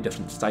totally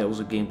different styles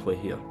of gameplay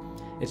here.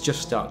 It's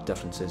just stark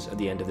differences at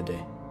the end of the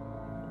day.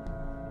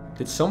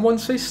 Did someone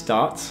say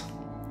stats?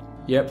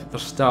 Yep,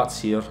 there's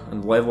stats here,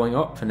 and levelling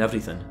up and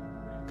everything.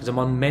 Because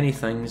among many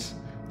things,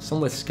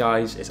 Sunless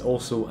Skies is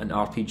also an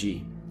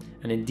RPG,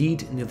 and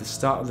indeed near the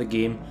start of the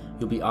game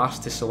you'll be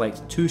asked to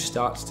select 2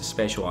 stats to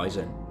specialise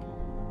in.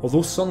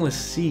 Although Sunless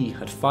Skies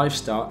had 5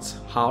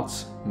 stats,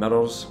 hearts,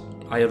 mirrors,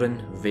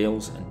 iron,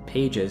 veils and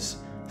pages,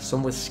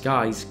 Sunless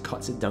Skies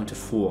cuts it down to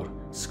 4,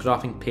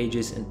 scrapping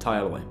pages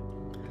entirely.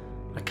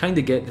 I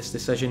kinda get this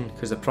decision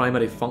because the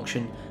primary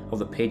function of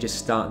the pages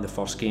stat in the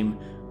first game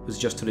was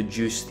just to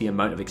reduce the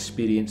amount of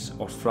experience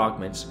or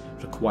fragments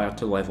required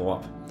to level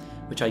up,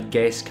 which I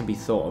guess can be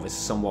thought of as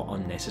somewhat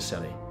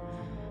unnecessary.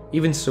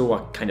 Even so,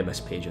 I kinda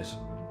miss pages.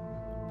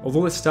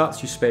 Although the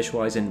stats you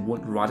specialise in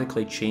won't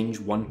radically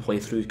change one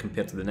playthrough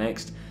compared to the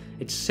next,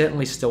 it's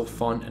certainly still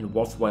fun and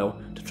worthwhile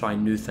to try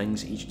new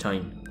things each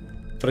time.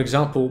 For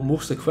example,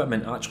 most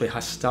equipment actually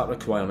has stat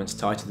requirements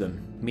tied to them,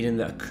 meaning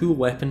that a cool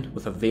weapon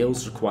with a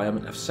Veils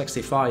requirement of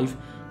 65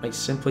 might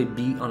simply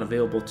be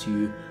unavailable to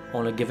you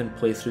on a given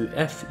playthrough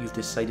if you've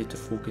decided to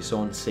focus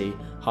on, say,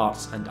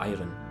 hearts and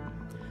iron.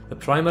 The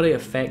primary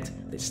effect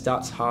that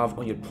stats have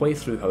on your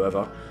playthrough,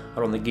 however,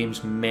 are on the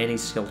game's many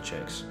skill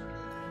checks.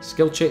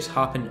 Skill checks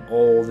happen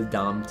all the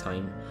damn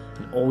time,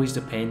 and always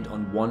depend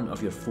on one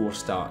of your 4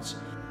 stats.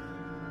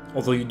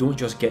 Although you don't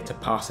just get to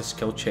pass a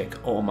skill check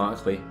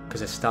automatically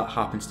because a stat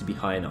happens to be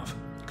high enough,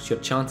 because your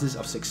chances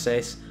of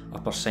success are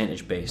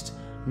percentage based,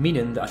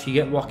 meaning that if you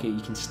get lucky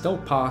you can still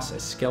pass a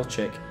skill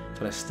check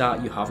for a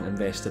stat you haven't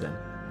invested in.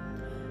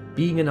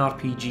 Being an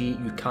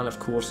RPG, you can of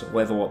course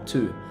level up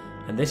too,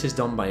 and this is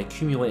done by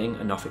accumulating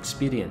enough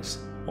experience,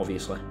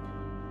 obviously.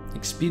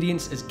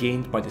 Experience is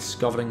gained by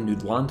discovering new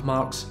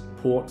landmarks,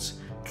 ports,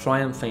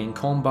 triumphing in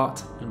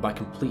combat, and by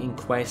completing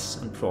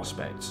quests and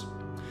prospects.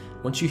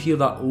 Once you hear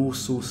that oh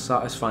so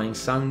satisfying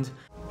sound,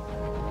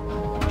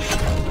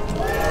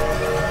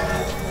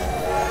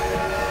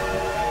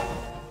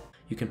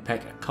 you can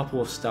pick a couple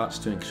of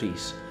stats to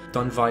increase,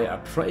 done via a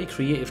pretty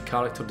creative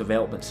character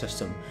development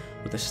system,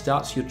 with the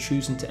stats you're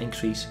choosing to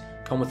increase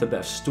come with a bit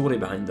of story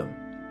behind them.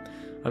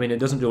 I mean, it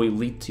doesn't really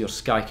lead to your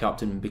Sky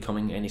Captain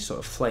becoming any sort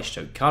of fleshed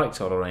out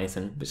character or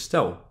anything, but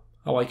still,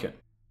 I like it.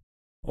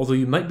 Although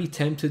you might be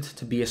tempted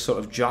to be a sort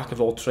of jack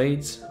of all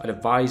trades, I'd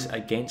advise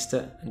against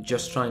it and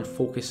just try and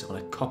focus on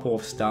a couple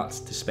of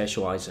stats to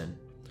specialise in.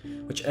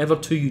 Whichever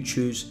two you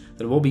choose,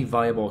 there will be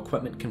viable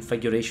equipment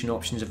configuration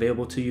options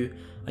available to you,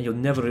 and you'll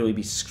never really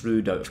be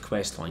screwed out of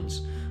quest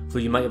lines, though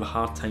you might have a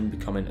hard time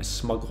becoming a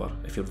smuggler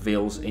if your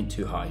veils ain't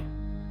too high.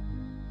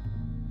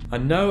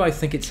 And now I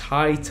think it's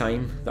high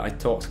time that I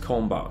talked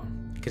combat,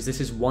 because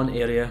this is one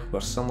area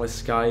where Sunless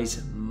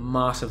Skies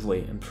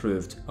massively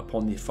improved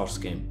upon the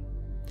first game.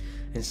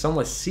 In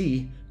Sunless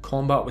Sea,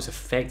 combat was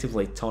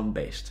effectively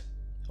turn-based.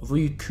 Although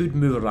you could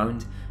move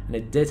around and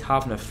it did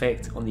have an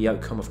effect on the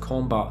outcome of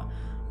combat,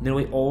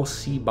 nearly all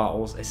sea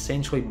battles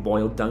essentially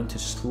boiled down to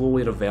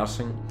slowly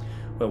reversing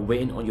while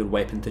waiting on your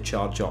weapon to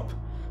charge up,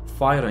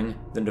 firing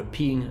then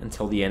repeating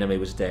until the enemy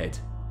was dead.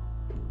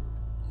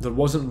 There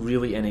wasn't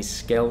really any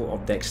skill or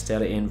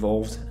dexterity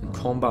involved, and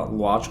combat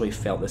largely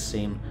felt the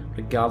same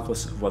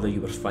regardless of whether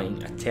you were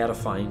fighting a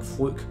terrifying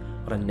fluke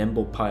or a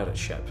nimble pirate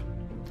ship.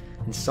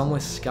 In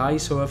Sunless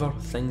Skies, however,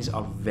 things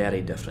are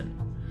very different.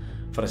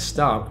 For a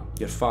start,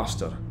 you're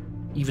faster,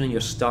 even in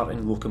your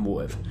starting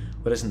locomotive,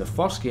 whereas in the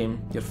first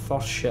game, your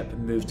first ship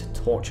moved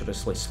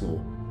torturously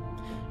slow.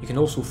 You can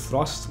also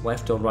thrust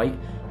left or right,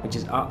 which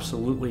is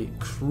absolutely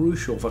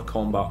crucial for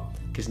combat,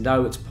 because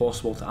now it's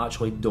possible to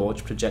actually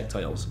dodge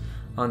projectiles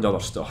and other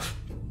stuff.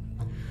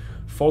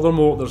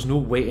 Furthermore, there's no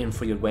waiting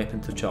for your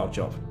weapon to charge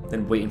up,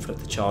 then waiting for it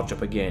to charge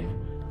up again,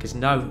 because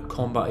now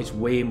combat is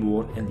way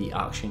more in the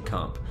action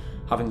camp,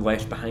 having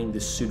left behind the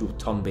pseudo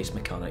turn-based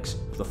mechanics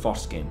of the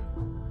first game.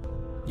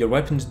 Your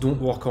weapons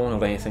don't lock on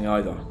or anything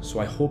either, so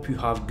I hope you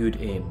have good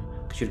aim,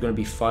 because you're going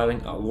to be firing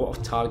at a lot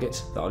of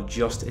targets that are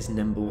just as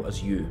nimble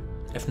as you,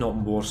 if not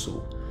more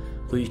so,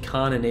 though you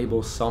can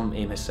enable some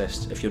aim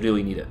assist if you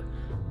really need it,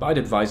 but I'd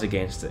advise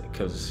against it,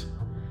 because,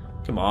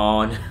 come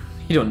on,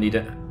 you don't need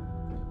it.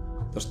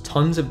 There's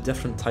tons of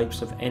different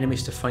types of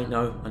enemies to fight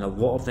now, and a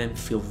lot of them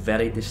feel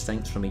very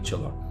distinct from each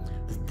other,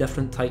 with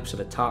different types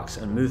of attacks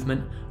and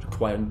movement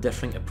requiring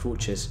different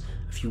approaches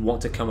if you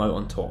want to come out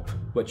on top,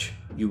 which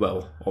you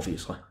will,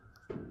 obviously.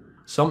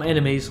 Some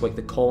enemies, like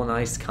the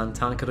colonised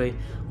Cantankerous,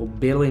 will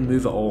barely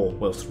move at all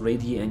whilst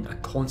radiating a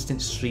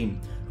constant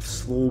stream of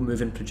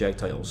slow-moving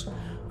projectiles,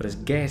 whereas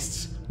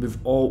guests move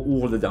all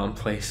over the damn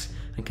place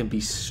and can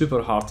be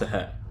super hard to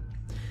hit.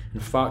 In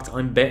fact,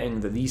 I'm betting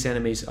that these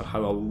enemies are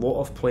how a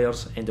lot of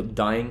players end up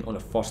dying on a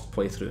first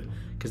playthrough,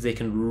 because they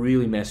can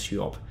really mess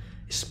you up,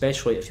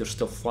 especially if you're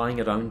still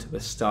flying around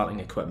with starting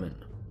equipment.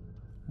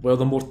 While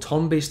the more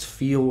turn-based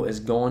feel is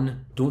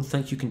gone, don't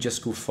think you can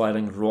just go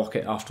firing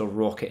rocket after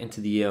rocket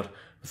into the air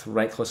with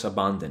reckless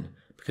abandon,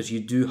 because you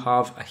do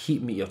have a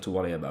heat meter to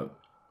worry about.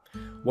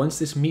 Once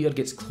this meter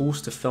gets close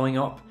to filling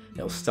up,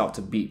 it'll start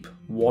to beep,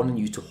 warning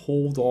you to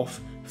hold off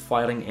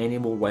firing any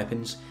more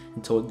weapons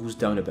until it goes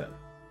down a bit.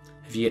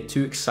 If you get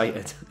too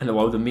excited and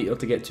allow the meter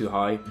to get too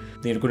high,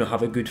 then you're going to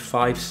have a good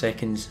 5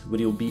 seconds where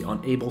you'll be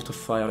unable to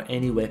fire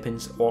any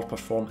weapons or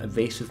perform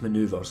evasive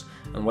manoeuvres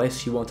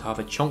unless you want to have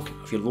a chunk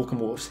of your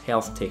locomotive's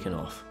health taken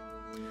off.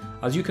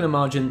 As you can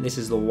imagine, this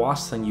is the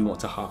last thing you want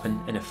to happen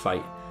in a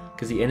fight,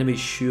 because the enemy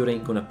sure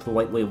ain't going to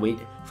politely wait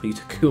for you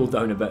to cool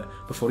down a bit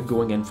before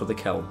going in for the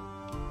kill.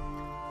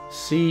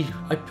 See,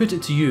 I put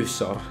it to you,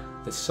 sir,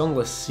 that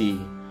Sunless Sea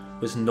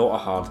was not a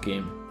hard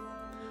game.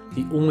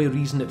 The only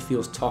reason it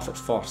feels tough at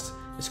first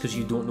is because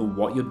you don't know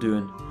what you're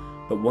doing,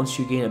 but once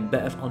you gain a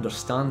bit of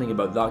understanding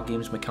about that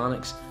game's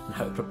mechanics and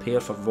how to prepare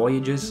for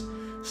voyages,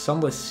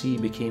 Sunless Sea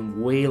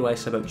became way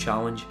less about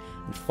challenge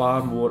and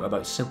far more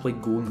about simply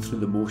going through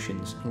the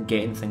motions and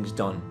getting things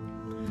done.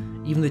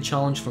 Even the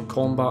challenge from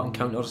combat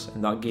encounters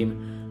in that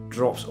game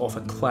drops off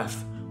a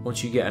cliff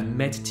once you get a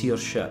mid-tier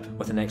ship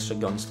with an extra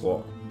gun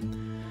slot.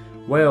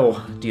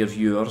 Well, dear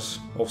viewers,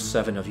 all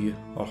 7 of you,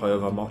 or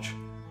however much,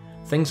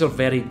 things are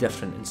very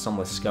different in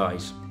Sunless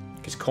Skies,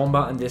 because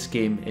combat in this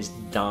game is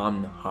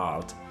damn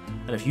hard,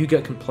 and if you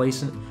get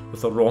complacent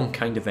with the wrong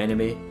kind of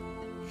enemy,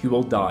 you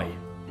will die.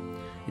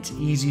 It's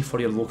easy for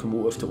your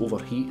locomotive to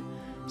overheat,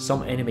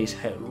 some enemies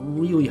hit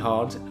really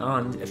hard,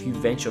 and if you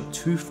venture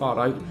too far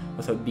out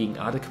without being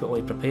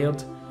adequately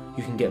prepared,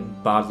 you can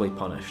get badly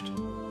punished.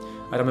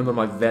 I remember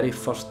my very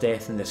first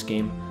death in this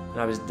game,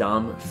 and I was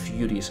damn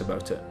furious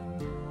about it.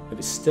 It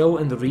was still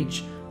in the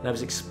Reach, and I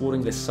was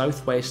exploring the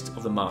southwest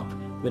of the map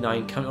when I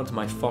encountered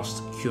my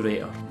first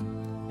Curator.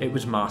 It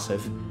was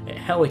massive, it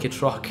hit like a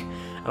truck,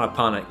 and I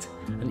panicked,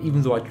 and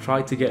even though I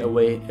tried to get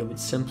away, it would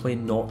simply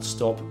not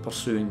stop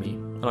pursuing me,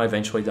 and I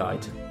eventually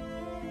died.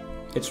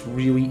 It's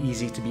really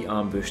easy to be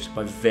ambushed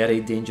by very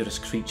dangerous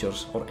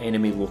creatures or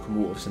enemy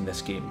locomotives in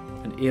this game,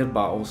 and air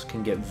battles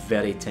can get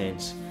very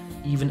tense,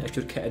 even if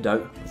you're kitted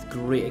out with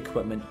great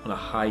equipment on a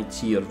high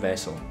tier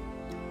vessel.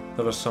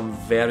 There are some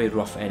very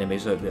rough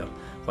enemies out there,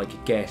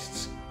 like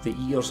Guests, the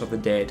Eaters of the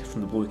Dead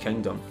from the Blue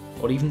Kingdom,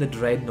 or even the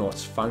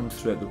Dreadnoughts found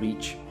throughout the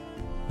Reach.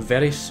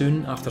 Very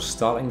soon after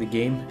starting the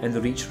game in the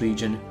Reach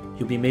region,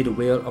 you'll be made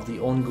aware of the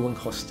ongoing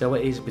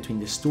hostilities between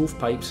the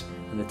Stovepipes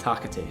and the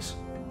Takates.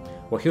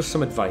 Well, here's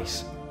some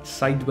advice: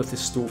 side with the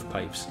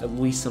Stovepipes, at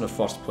least on a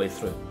first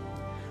playthrough.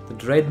 The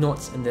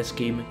Dreadnoughts in this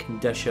game can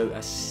dish out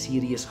a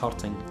serious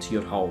hurting to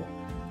your hull,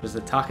 whereas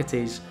the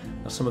Takates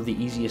are some of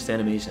the easiest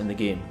enemies in the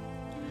game.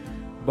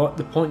 But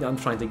the point that I'm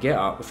trying to get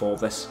at with all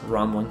this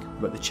rambling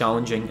about the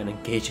challenging and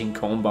engaging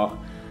combat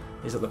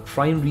is that the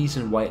prime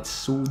reason why it's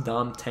so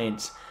damn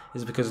tense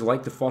is because,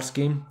 like the first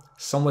game,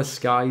 Sunless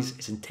Skies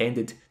is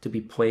intended to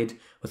be played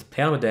with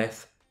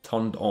permadeath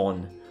turned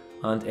on,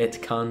 and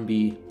it can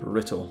be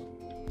brutal.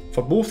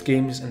 For both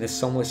games in the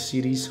Sunless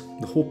series,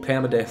 the whole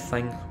permadeath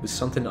thing was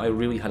something I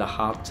really had a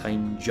hard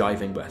time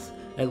jiving with,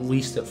 at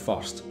least at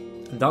first,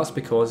 and that's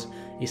because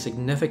a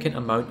significant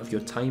amount of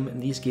your time in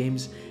these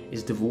games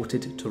is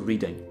devoted to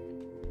reading.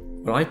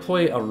 When I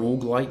play a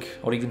roguelike,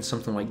 or even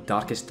something like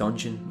Darkest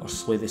Dungeon or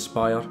Slay the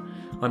Spire,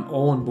 I'm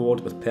all on board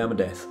with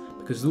permadeath,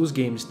 because those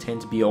games tend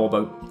to be all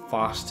about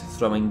fast,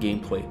 thrilling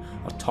gameplay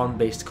or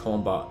turn-based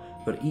combat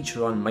where each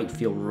run might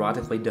feel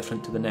radically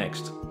different to the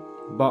next.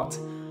 But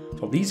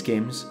for these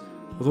games,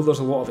 although there's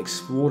a lot of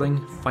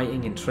exploring,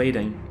 fighting and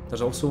trading,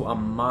 there's also a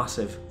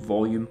massive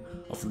volume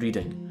of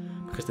reading,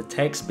 because the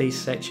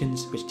text-based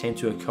sections which tend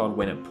to occur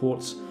when it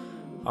ports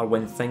are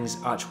when things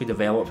actually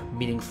develop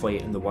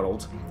meaningfully in the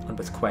world and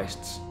with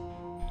quests.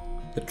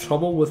 The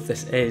trouble with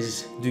this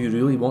is, do you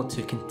really want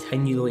to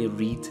continually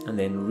read and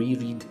then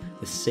reread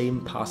the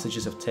same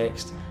passages of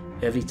text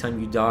every time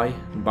you die?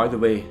 And by the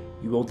way,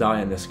 you will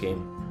die in this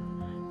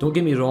game. Don't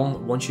get me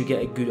wrong, once you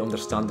get a good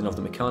understanding of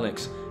the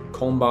mechanics,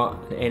 combat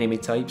and enemy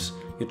types,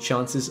 your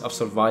chances of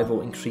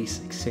survival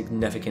increase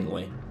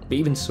significantly. But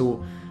even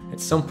so,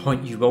 at some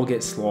point you will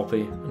get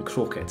sloppy and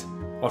croak it,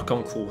 or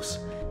come close.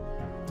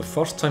 The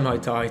first time I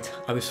died,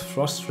 I was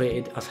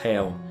frustrated as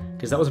hell,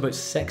 because that was about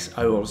 6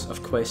 hours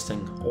of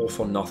questing all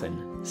for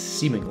nothing,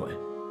 seemingly.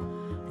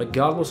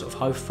 Regardless of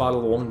how far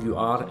along you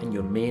are in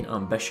your main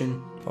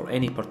ambition, or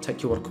any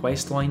particular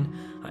quest line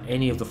at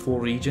any of the 4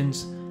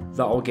 regions,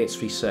 that all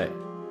gets reset.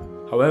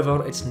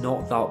 However, it's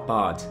not that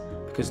bad,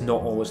 because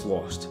not all is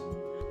lost.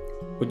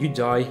 When you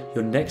die,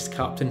 your next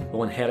captain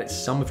will inherit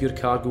some of your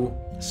cargo,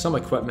 some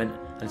equipment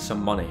and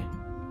some money.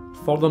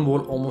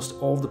 Furthermore, almost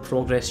all the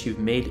progress you've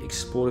made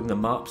exploring the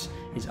maps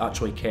is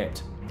actually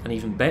kept, and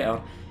even better,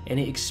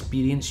 any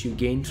experience you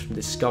gained from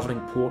discovering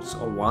ports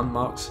or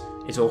landmarks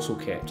is also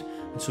kept,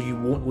 and so you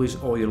won't lose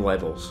all your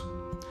levels.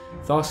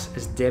 Thus,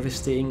 as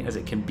devastating as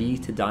it can be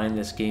to die in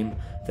this game,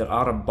 there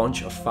are a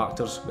bunch of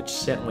factors which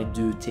certainly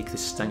do take the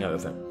sting out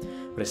of it,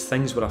 whereas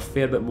things were a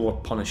fair bit more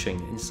punishing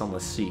in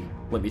Sunless Sea,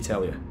 let me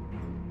tell you.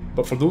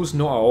 But for those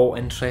not at all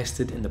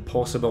interested in the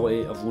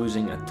possibility of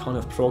losing a ton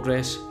of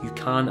progress, you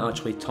can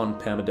actually turn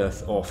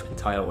permadeath off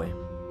entirely.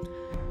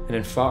 And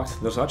in fact,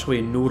 there's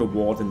actually no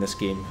reward in this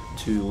game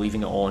to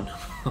leaving it on,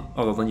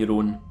 other than your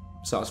own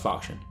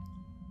satisfaction.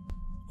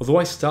 Although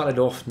I started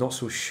off not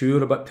so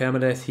sure about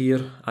permadeath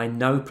here, I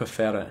now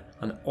prefer it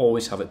and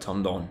always have it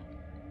turned on.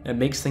 It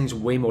makes things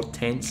way more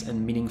tense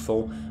and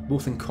meaningful,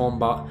 both in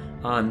combat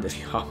and if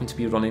you happen to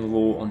be running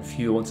low on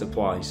fuel and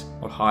supplies,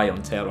 or high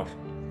on terror.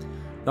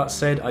 That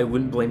said, I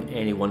wouldn't blame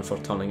anyone for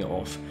turning it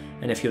off,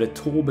 and if you're a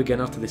total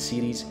beginner to the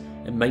series,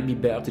 it might be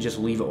better to just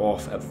leave it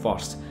off at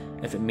first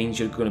if it means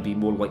you're going to be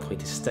more likely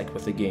to stick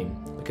with the game,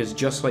 because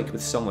just like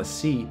with Sunless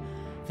Sea,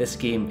 this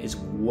game is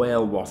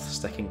well worth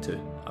sticking to,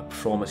 I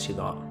promise you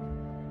that.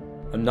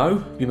 And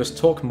now, we must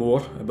talk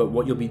more about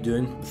what you'll be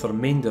doing with the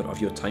remainder of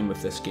your time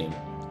with this game: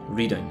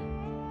 reading.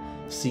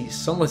 See,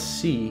 Sunless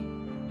Sea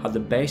had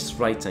the best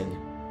writing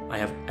I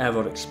have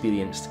ever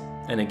experienced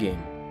in a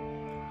game.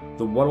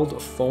 The world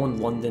of Fallen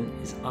London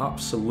is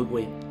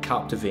absolutely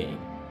captivating.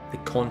 The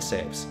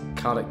concepts,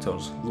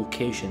 characters,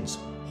 locations,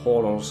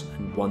 horrors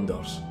and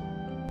wonders.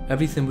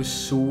 Everything was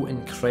so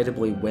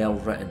incredibly well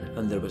written,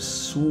 and there was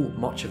so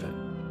much of it.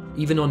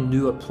 Even on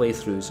newer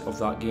playthroughs of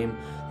that game,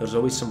 there's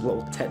always some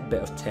little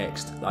tidbit of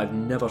text that I've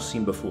never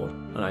seen before,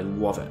 and I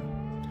love it.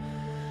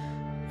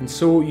 And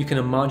so you can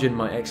imagine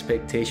my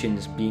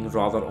expectations being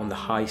rather on the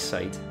high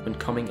side when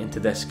coming into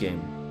this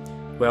game.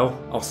 Well,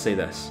 I'll say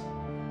this: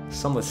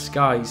 Sunless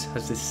Skies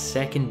has the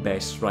second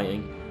best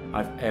writing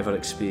I've ever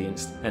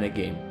experienced in a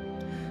game.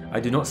 I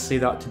do not say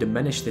that to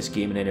diminish this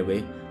game in any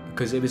way,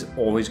 because it was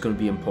always going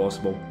to be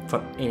impossible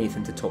for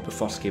anything to top the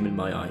first game in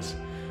my eyes.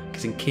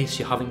 Because in case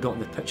you haven't gotten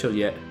the picture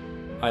yet,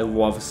 I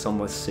love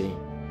Sunless Sea.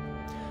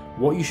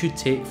 What you should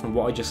take from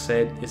what I just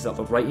said is that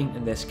the writing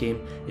in this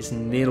game is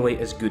nearly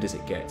as good as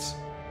it gets.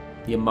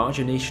 The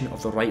imagination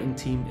of the writing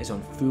team is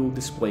on full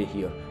display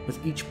here,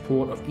 with each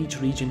port of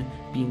each region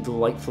being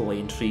delightfully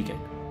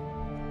intriguing.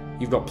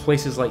 You've got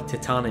places like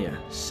Titania,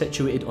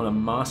 situated on a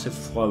massive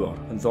flower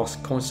and thus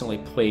constantly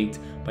plagued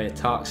by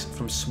attacks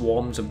from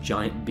swarms of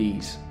giant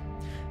bees.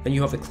 Then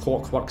you have the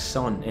clockwork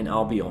sun in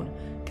Albion,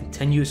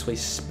 continuously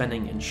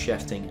spinning and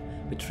shifting,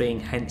 betraying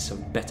hints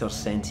of bitter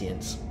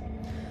sentience.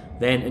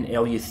 Then in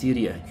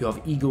Eleutheria you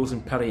have Eagles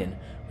Empyrean,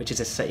 which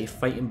is a city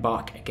fighting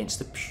back against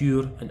the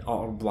pure and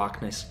utter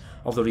blackness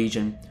of the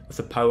region with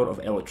the power of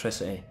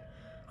electricity.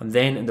 And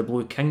then in the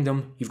Blue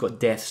Kingdom, you've got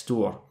Death's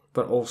Door,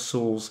 where all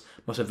souls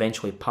must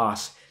eventually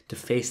pass to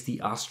face the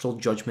astral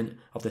judgment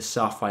of the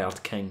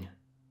Sapphired King.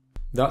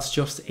 That's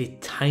just a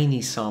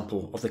tiny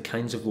sample of the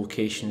kinds of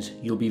locations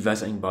you'll be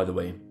visiting, by the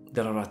way.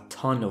 There are a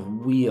ton of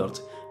weird,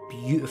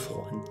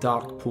 beautiful and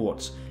dark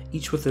ports,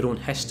 each with their own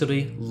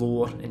history,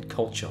 lore and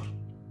culture.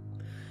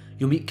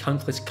 You'll meet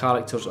countless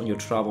characters on your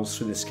travels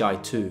through the sky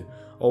too,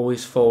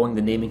 always following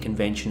the naming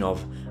convention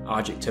of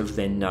adjective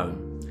then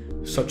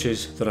noun, such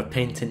as the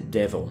repentant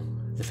devil,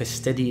 the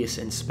fastidious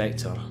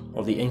inspector,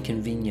 or the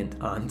inconvenient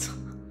aunt.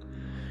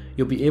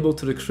 You'll be able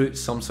to recruit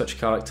some such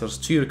characters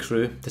to your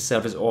crew to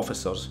serve as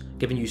officers,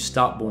 giving you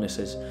stat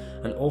bonuses,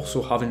 and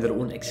also having their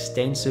own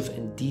extensive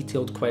and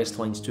detailed quest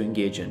lines to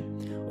engage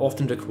in,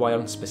 often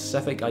requiring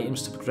specific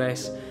items to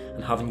progress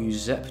and having you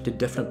zip to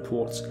different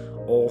ports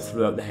all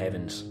throughout the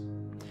heavens.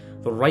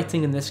 The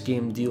writing in this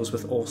game deals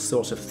with all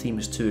sorts of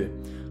themes too,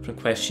 from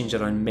questions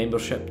around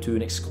membership to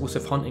an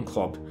exclusive hunting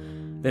club,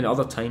 then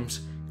other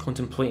times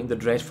contemplating the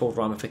dreadful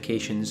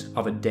ramifications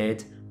of a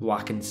dead,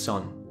 blackened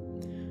sun.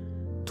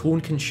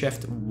 Tone can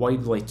shift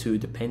widely too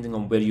depending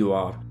on where you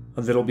are,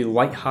 and there will be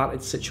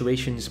light-hearted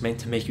situations meant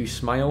to make you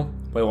smile,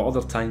 while at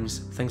other times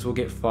things will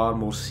get far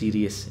more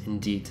serious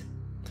indeed.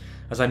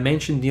 As I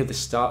mentioned near the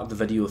start of the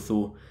video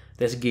though,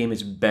 this game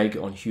is big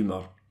on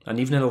humour, and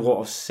even in a lot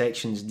of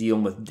sections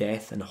dealing with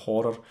death and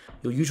horror,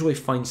 you'll usually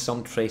find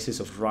some traces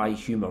of wry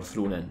humour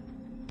thrown in.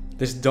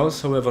 This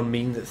does however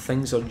mean that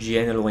things are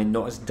generally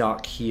not as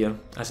dark here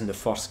as in the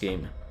first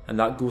game, and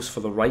that goes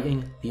for the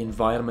writing, the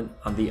environment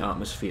and the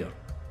atmosphere.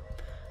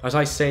 As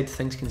I said,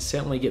 things can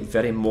certainly get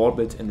very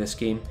morbid in this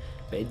game,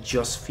 but it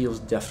just feels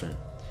different,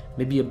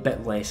 maybe a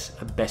bit less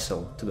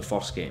abyssal to the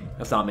first game,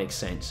 if that makes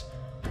sense,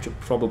 which it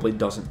probably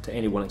doesn't to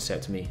anyone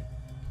except me.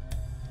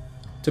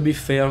 To be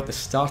fair, the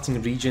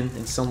starting region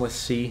in Sunless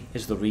Sea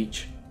is the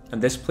Reach, and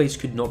this place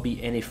could not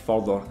be any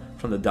further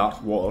from the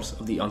dark waters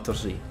of the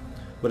Untersea,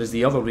 whereas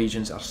the other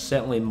regions are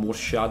certainly more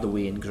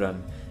shadowy and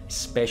grim,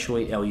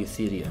 especially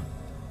Eleutheria.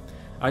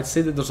 I'd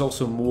say that there's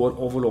also more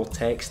overall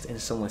text in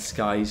Sunless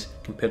Skies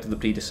compared to the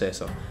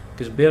predecessor,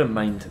 because bear in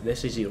mind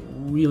this is a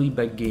really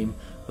big game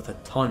with a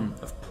ton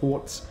of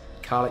ports,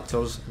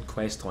 characters and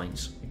quest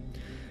lines.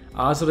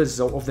 As a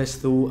result of this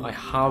though, I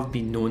have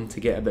been known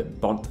to get a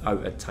bit burnt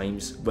out at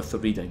times with the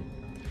reading.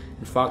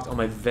 In fact, on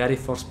my very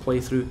first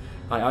playthrough,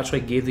 I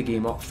actually gave the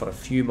game up for a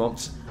few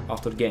months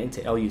after getting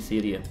to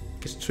Eleutheria,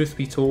 because truth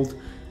be told,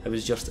 I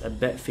was just a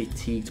bit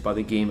fatigued by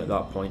the game at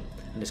that point.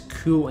 And as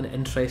cool and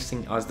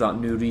interesting as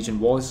that new region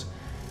was,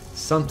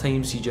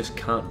 sometimes you just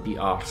can't be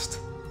arsed.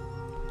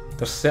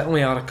 There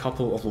certainly are a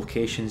couple of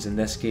locations in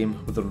this game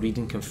where the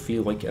reading can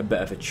feel like a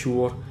bit of a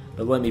chore,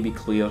 but let me be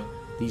clear,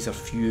 these are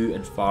few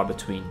and far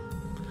between.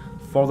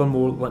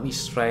 Furthermore, let me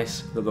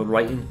stress that the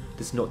writing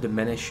does not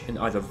diminish in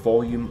either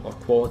volume or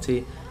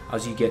quality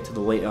as you get to the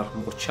later,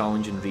 more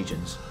challenging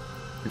regions.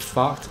 In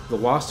fact, the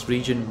last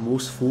region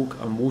most folk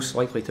are most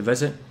likely to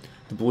visit,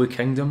 the Blue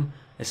Kingdom,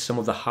 is some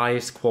of the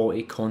highest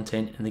quality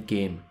content in the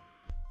game.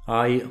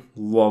 I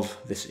love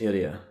this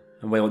area,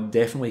 and while it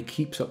definitely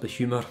keeps up the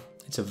humour,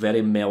 it's a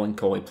very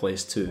melancholy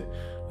place too,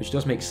 which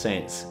does make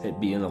sense, it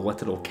being a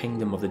literal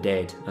kingdom of the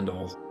dead and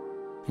all.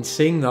 In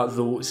saying that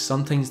though,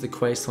 sometimes the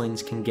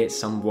questlines can get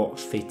somewhat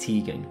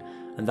fatiguing,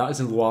 and that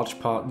is in large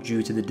part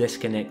due to the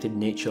disconnected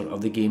nature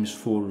of the game's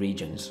 4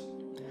 regions.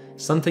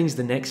 Sometimes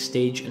the next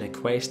stage in a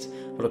quest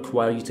will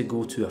require you to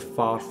go to a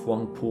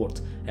far-flung port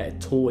at a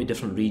totally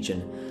different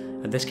region,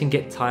 and this can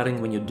get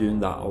tiring when you're doing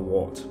that a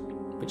lot,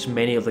 which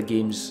many of the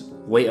game's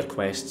later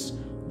quests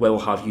will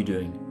have you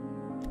doing.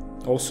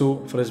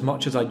 Also, for as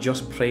much as I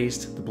just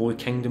praised the Blue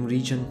Kingdom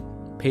region,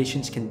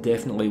 patience can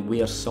definitely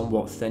wear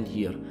somewhat thin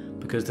here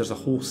because there's a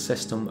whole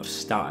system of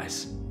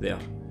status there.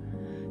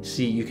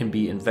 See, you can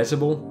be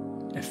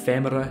invisible,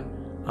 ephemera,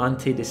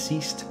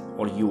 anti-deceased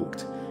or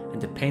yoked, and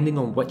depending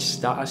on which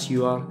status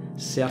you are,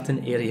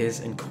 certain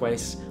areas and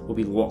quests will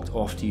be locked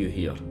off to you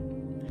here.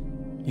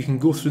 You can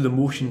go through the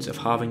motions of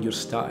having your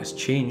status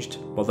changed,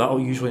 but that will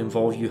usually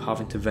involve you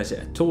having to visit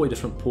a totally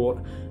different port,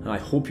 and I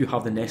hope you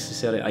have the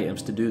necessary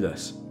items to do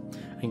this.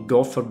 And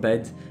God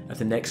forbid if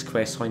the next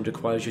questline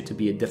requires you to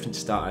be a different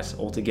status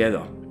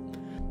altogether.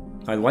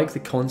 I like the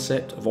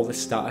concept of all the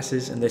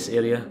statuses in this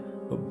area,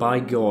 but by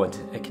God,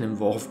 it can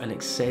involve an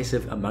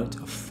excessive amount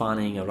of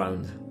fanning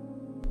around.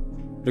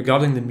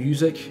 Regarding the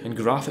music and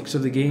graphics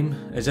of the game,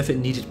 as if it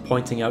needed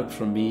pointing out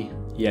from me,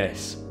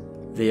 yes,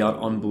 they are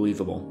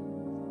unbelievable.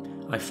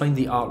 I find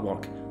the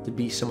artwork to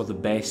be some of the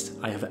best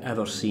I have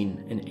ever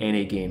seen in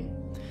any game.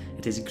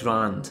 It is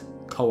grand,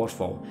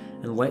 colourful,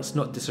 and let's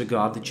not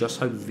disregard just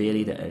how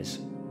varied it is.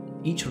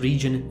 Each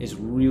region is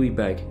really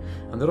big,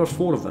 and there are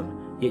 4 of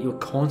them, yet you'll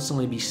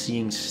constantly be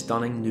seeing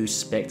stunning new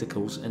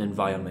spectacles and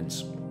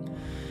environments.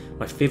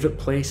 My favourite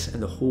place in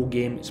the whole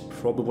game is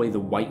probably the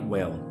White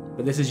Well,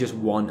 but this is just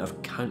one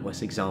of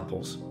countless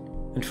examples.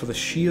 And for the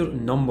sheer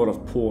number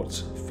of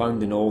ports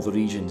found in all the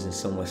regions in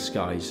Sunless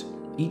Skies,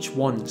 each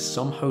one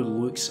somehow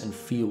looks and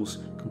feels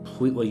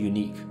completely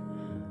unique.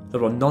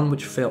 There were none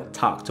which felt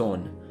tacked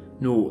on.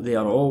 No, they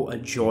are all a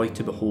joy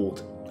to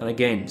behold, and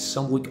again,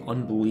 some look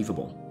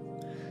unbelievable.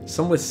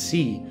 Sunless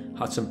Sea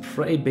had some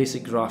pretty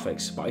basic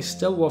graphics, but I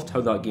still loved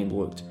how that game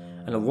looked,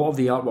 and a lot of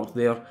the artwork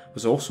there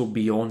was also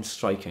beyond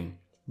striking.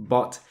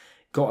 But,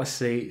 gotta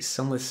say,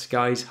 Sunless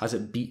Skies has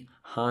it beat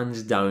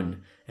hands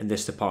down in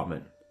this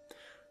department.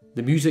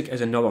 The music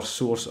is another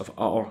source of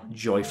utter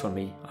joy for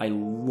me. I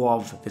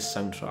love this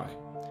soundtrack.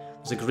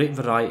 There's a great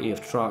variety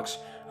of tracks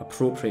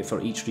appropriate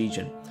for each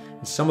region,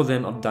 and some of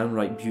them are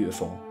downright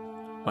beautiful.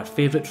 My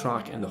favourite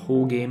track in the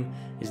whole game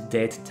is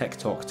Dead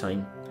TikTok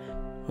Time,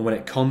 and when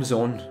it comes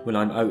on when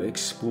I'm out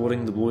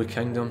exploring the Blue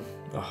Kingdom,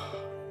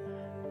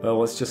 well,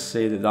 let's just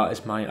say that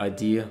is my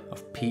idea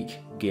of peak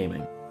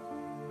gaming.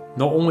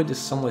 Not only does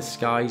Sunless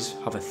Skies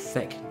have a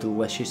thick,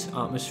 delicious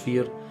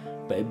atmosphere,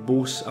 but it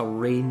boasts a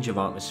range of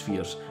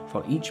atmospheres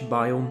for each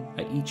biome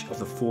at each of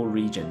the 4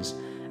 regions,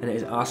 and it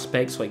is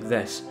aspects like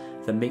this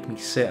that make me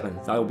certain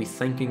that I will be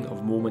thinking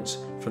of moments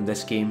from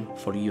this game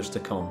for years to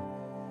come.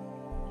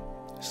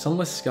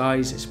 Sunless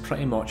Skies is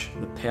pretty much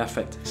the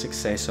perfect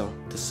successor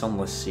to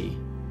Sunless Sea.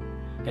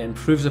 It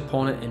improves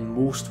upon it in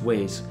most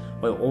ways,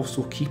 while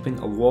also keeping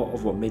a lot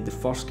of what made the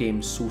first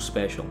game so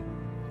special.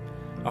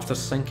 After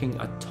sinking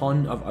a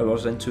ton of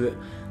hours into it,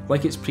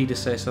 like its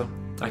predecessor,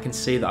 I can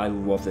say that I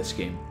love this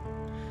game.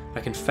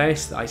 I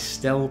confess that I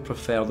still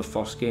prefer the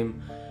first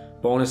game,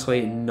 but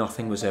honestly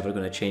nothing was ever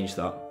going to change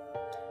that.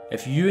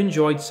 If you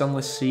enjoyed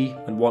Sunless Sea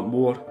and want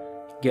more,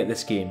 get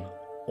this game,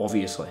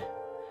 obviously.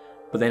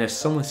 But then if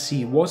Sunless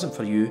Sea wasn't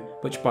for you,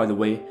 which by the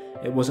way,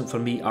 it wasn't for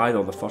me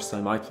either the first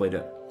time I played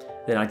it,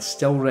 then I'd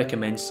still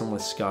recommend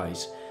Sunless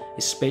Skies,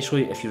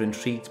 especially if you're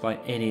intrigued by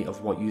any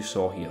of what you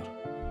saw here.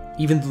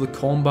 Even though the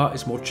combat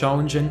is more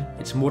challenging,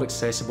 it's more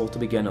accessible to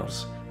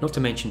beginners, not to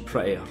mention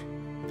prettier.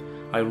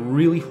 I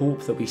really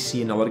hope that we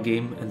see another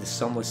game in the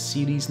Sunless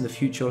series in the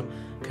future,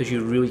 because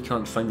you really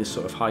can't find this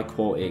sort of high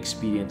quality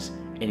experience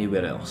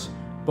anywhere else,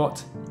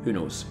 but who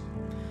knows.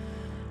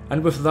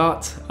 And with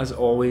that, as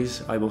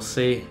always, I will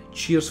say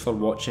cheers for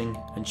watching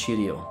and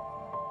cheerio.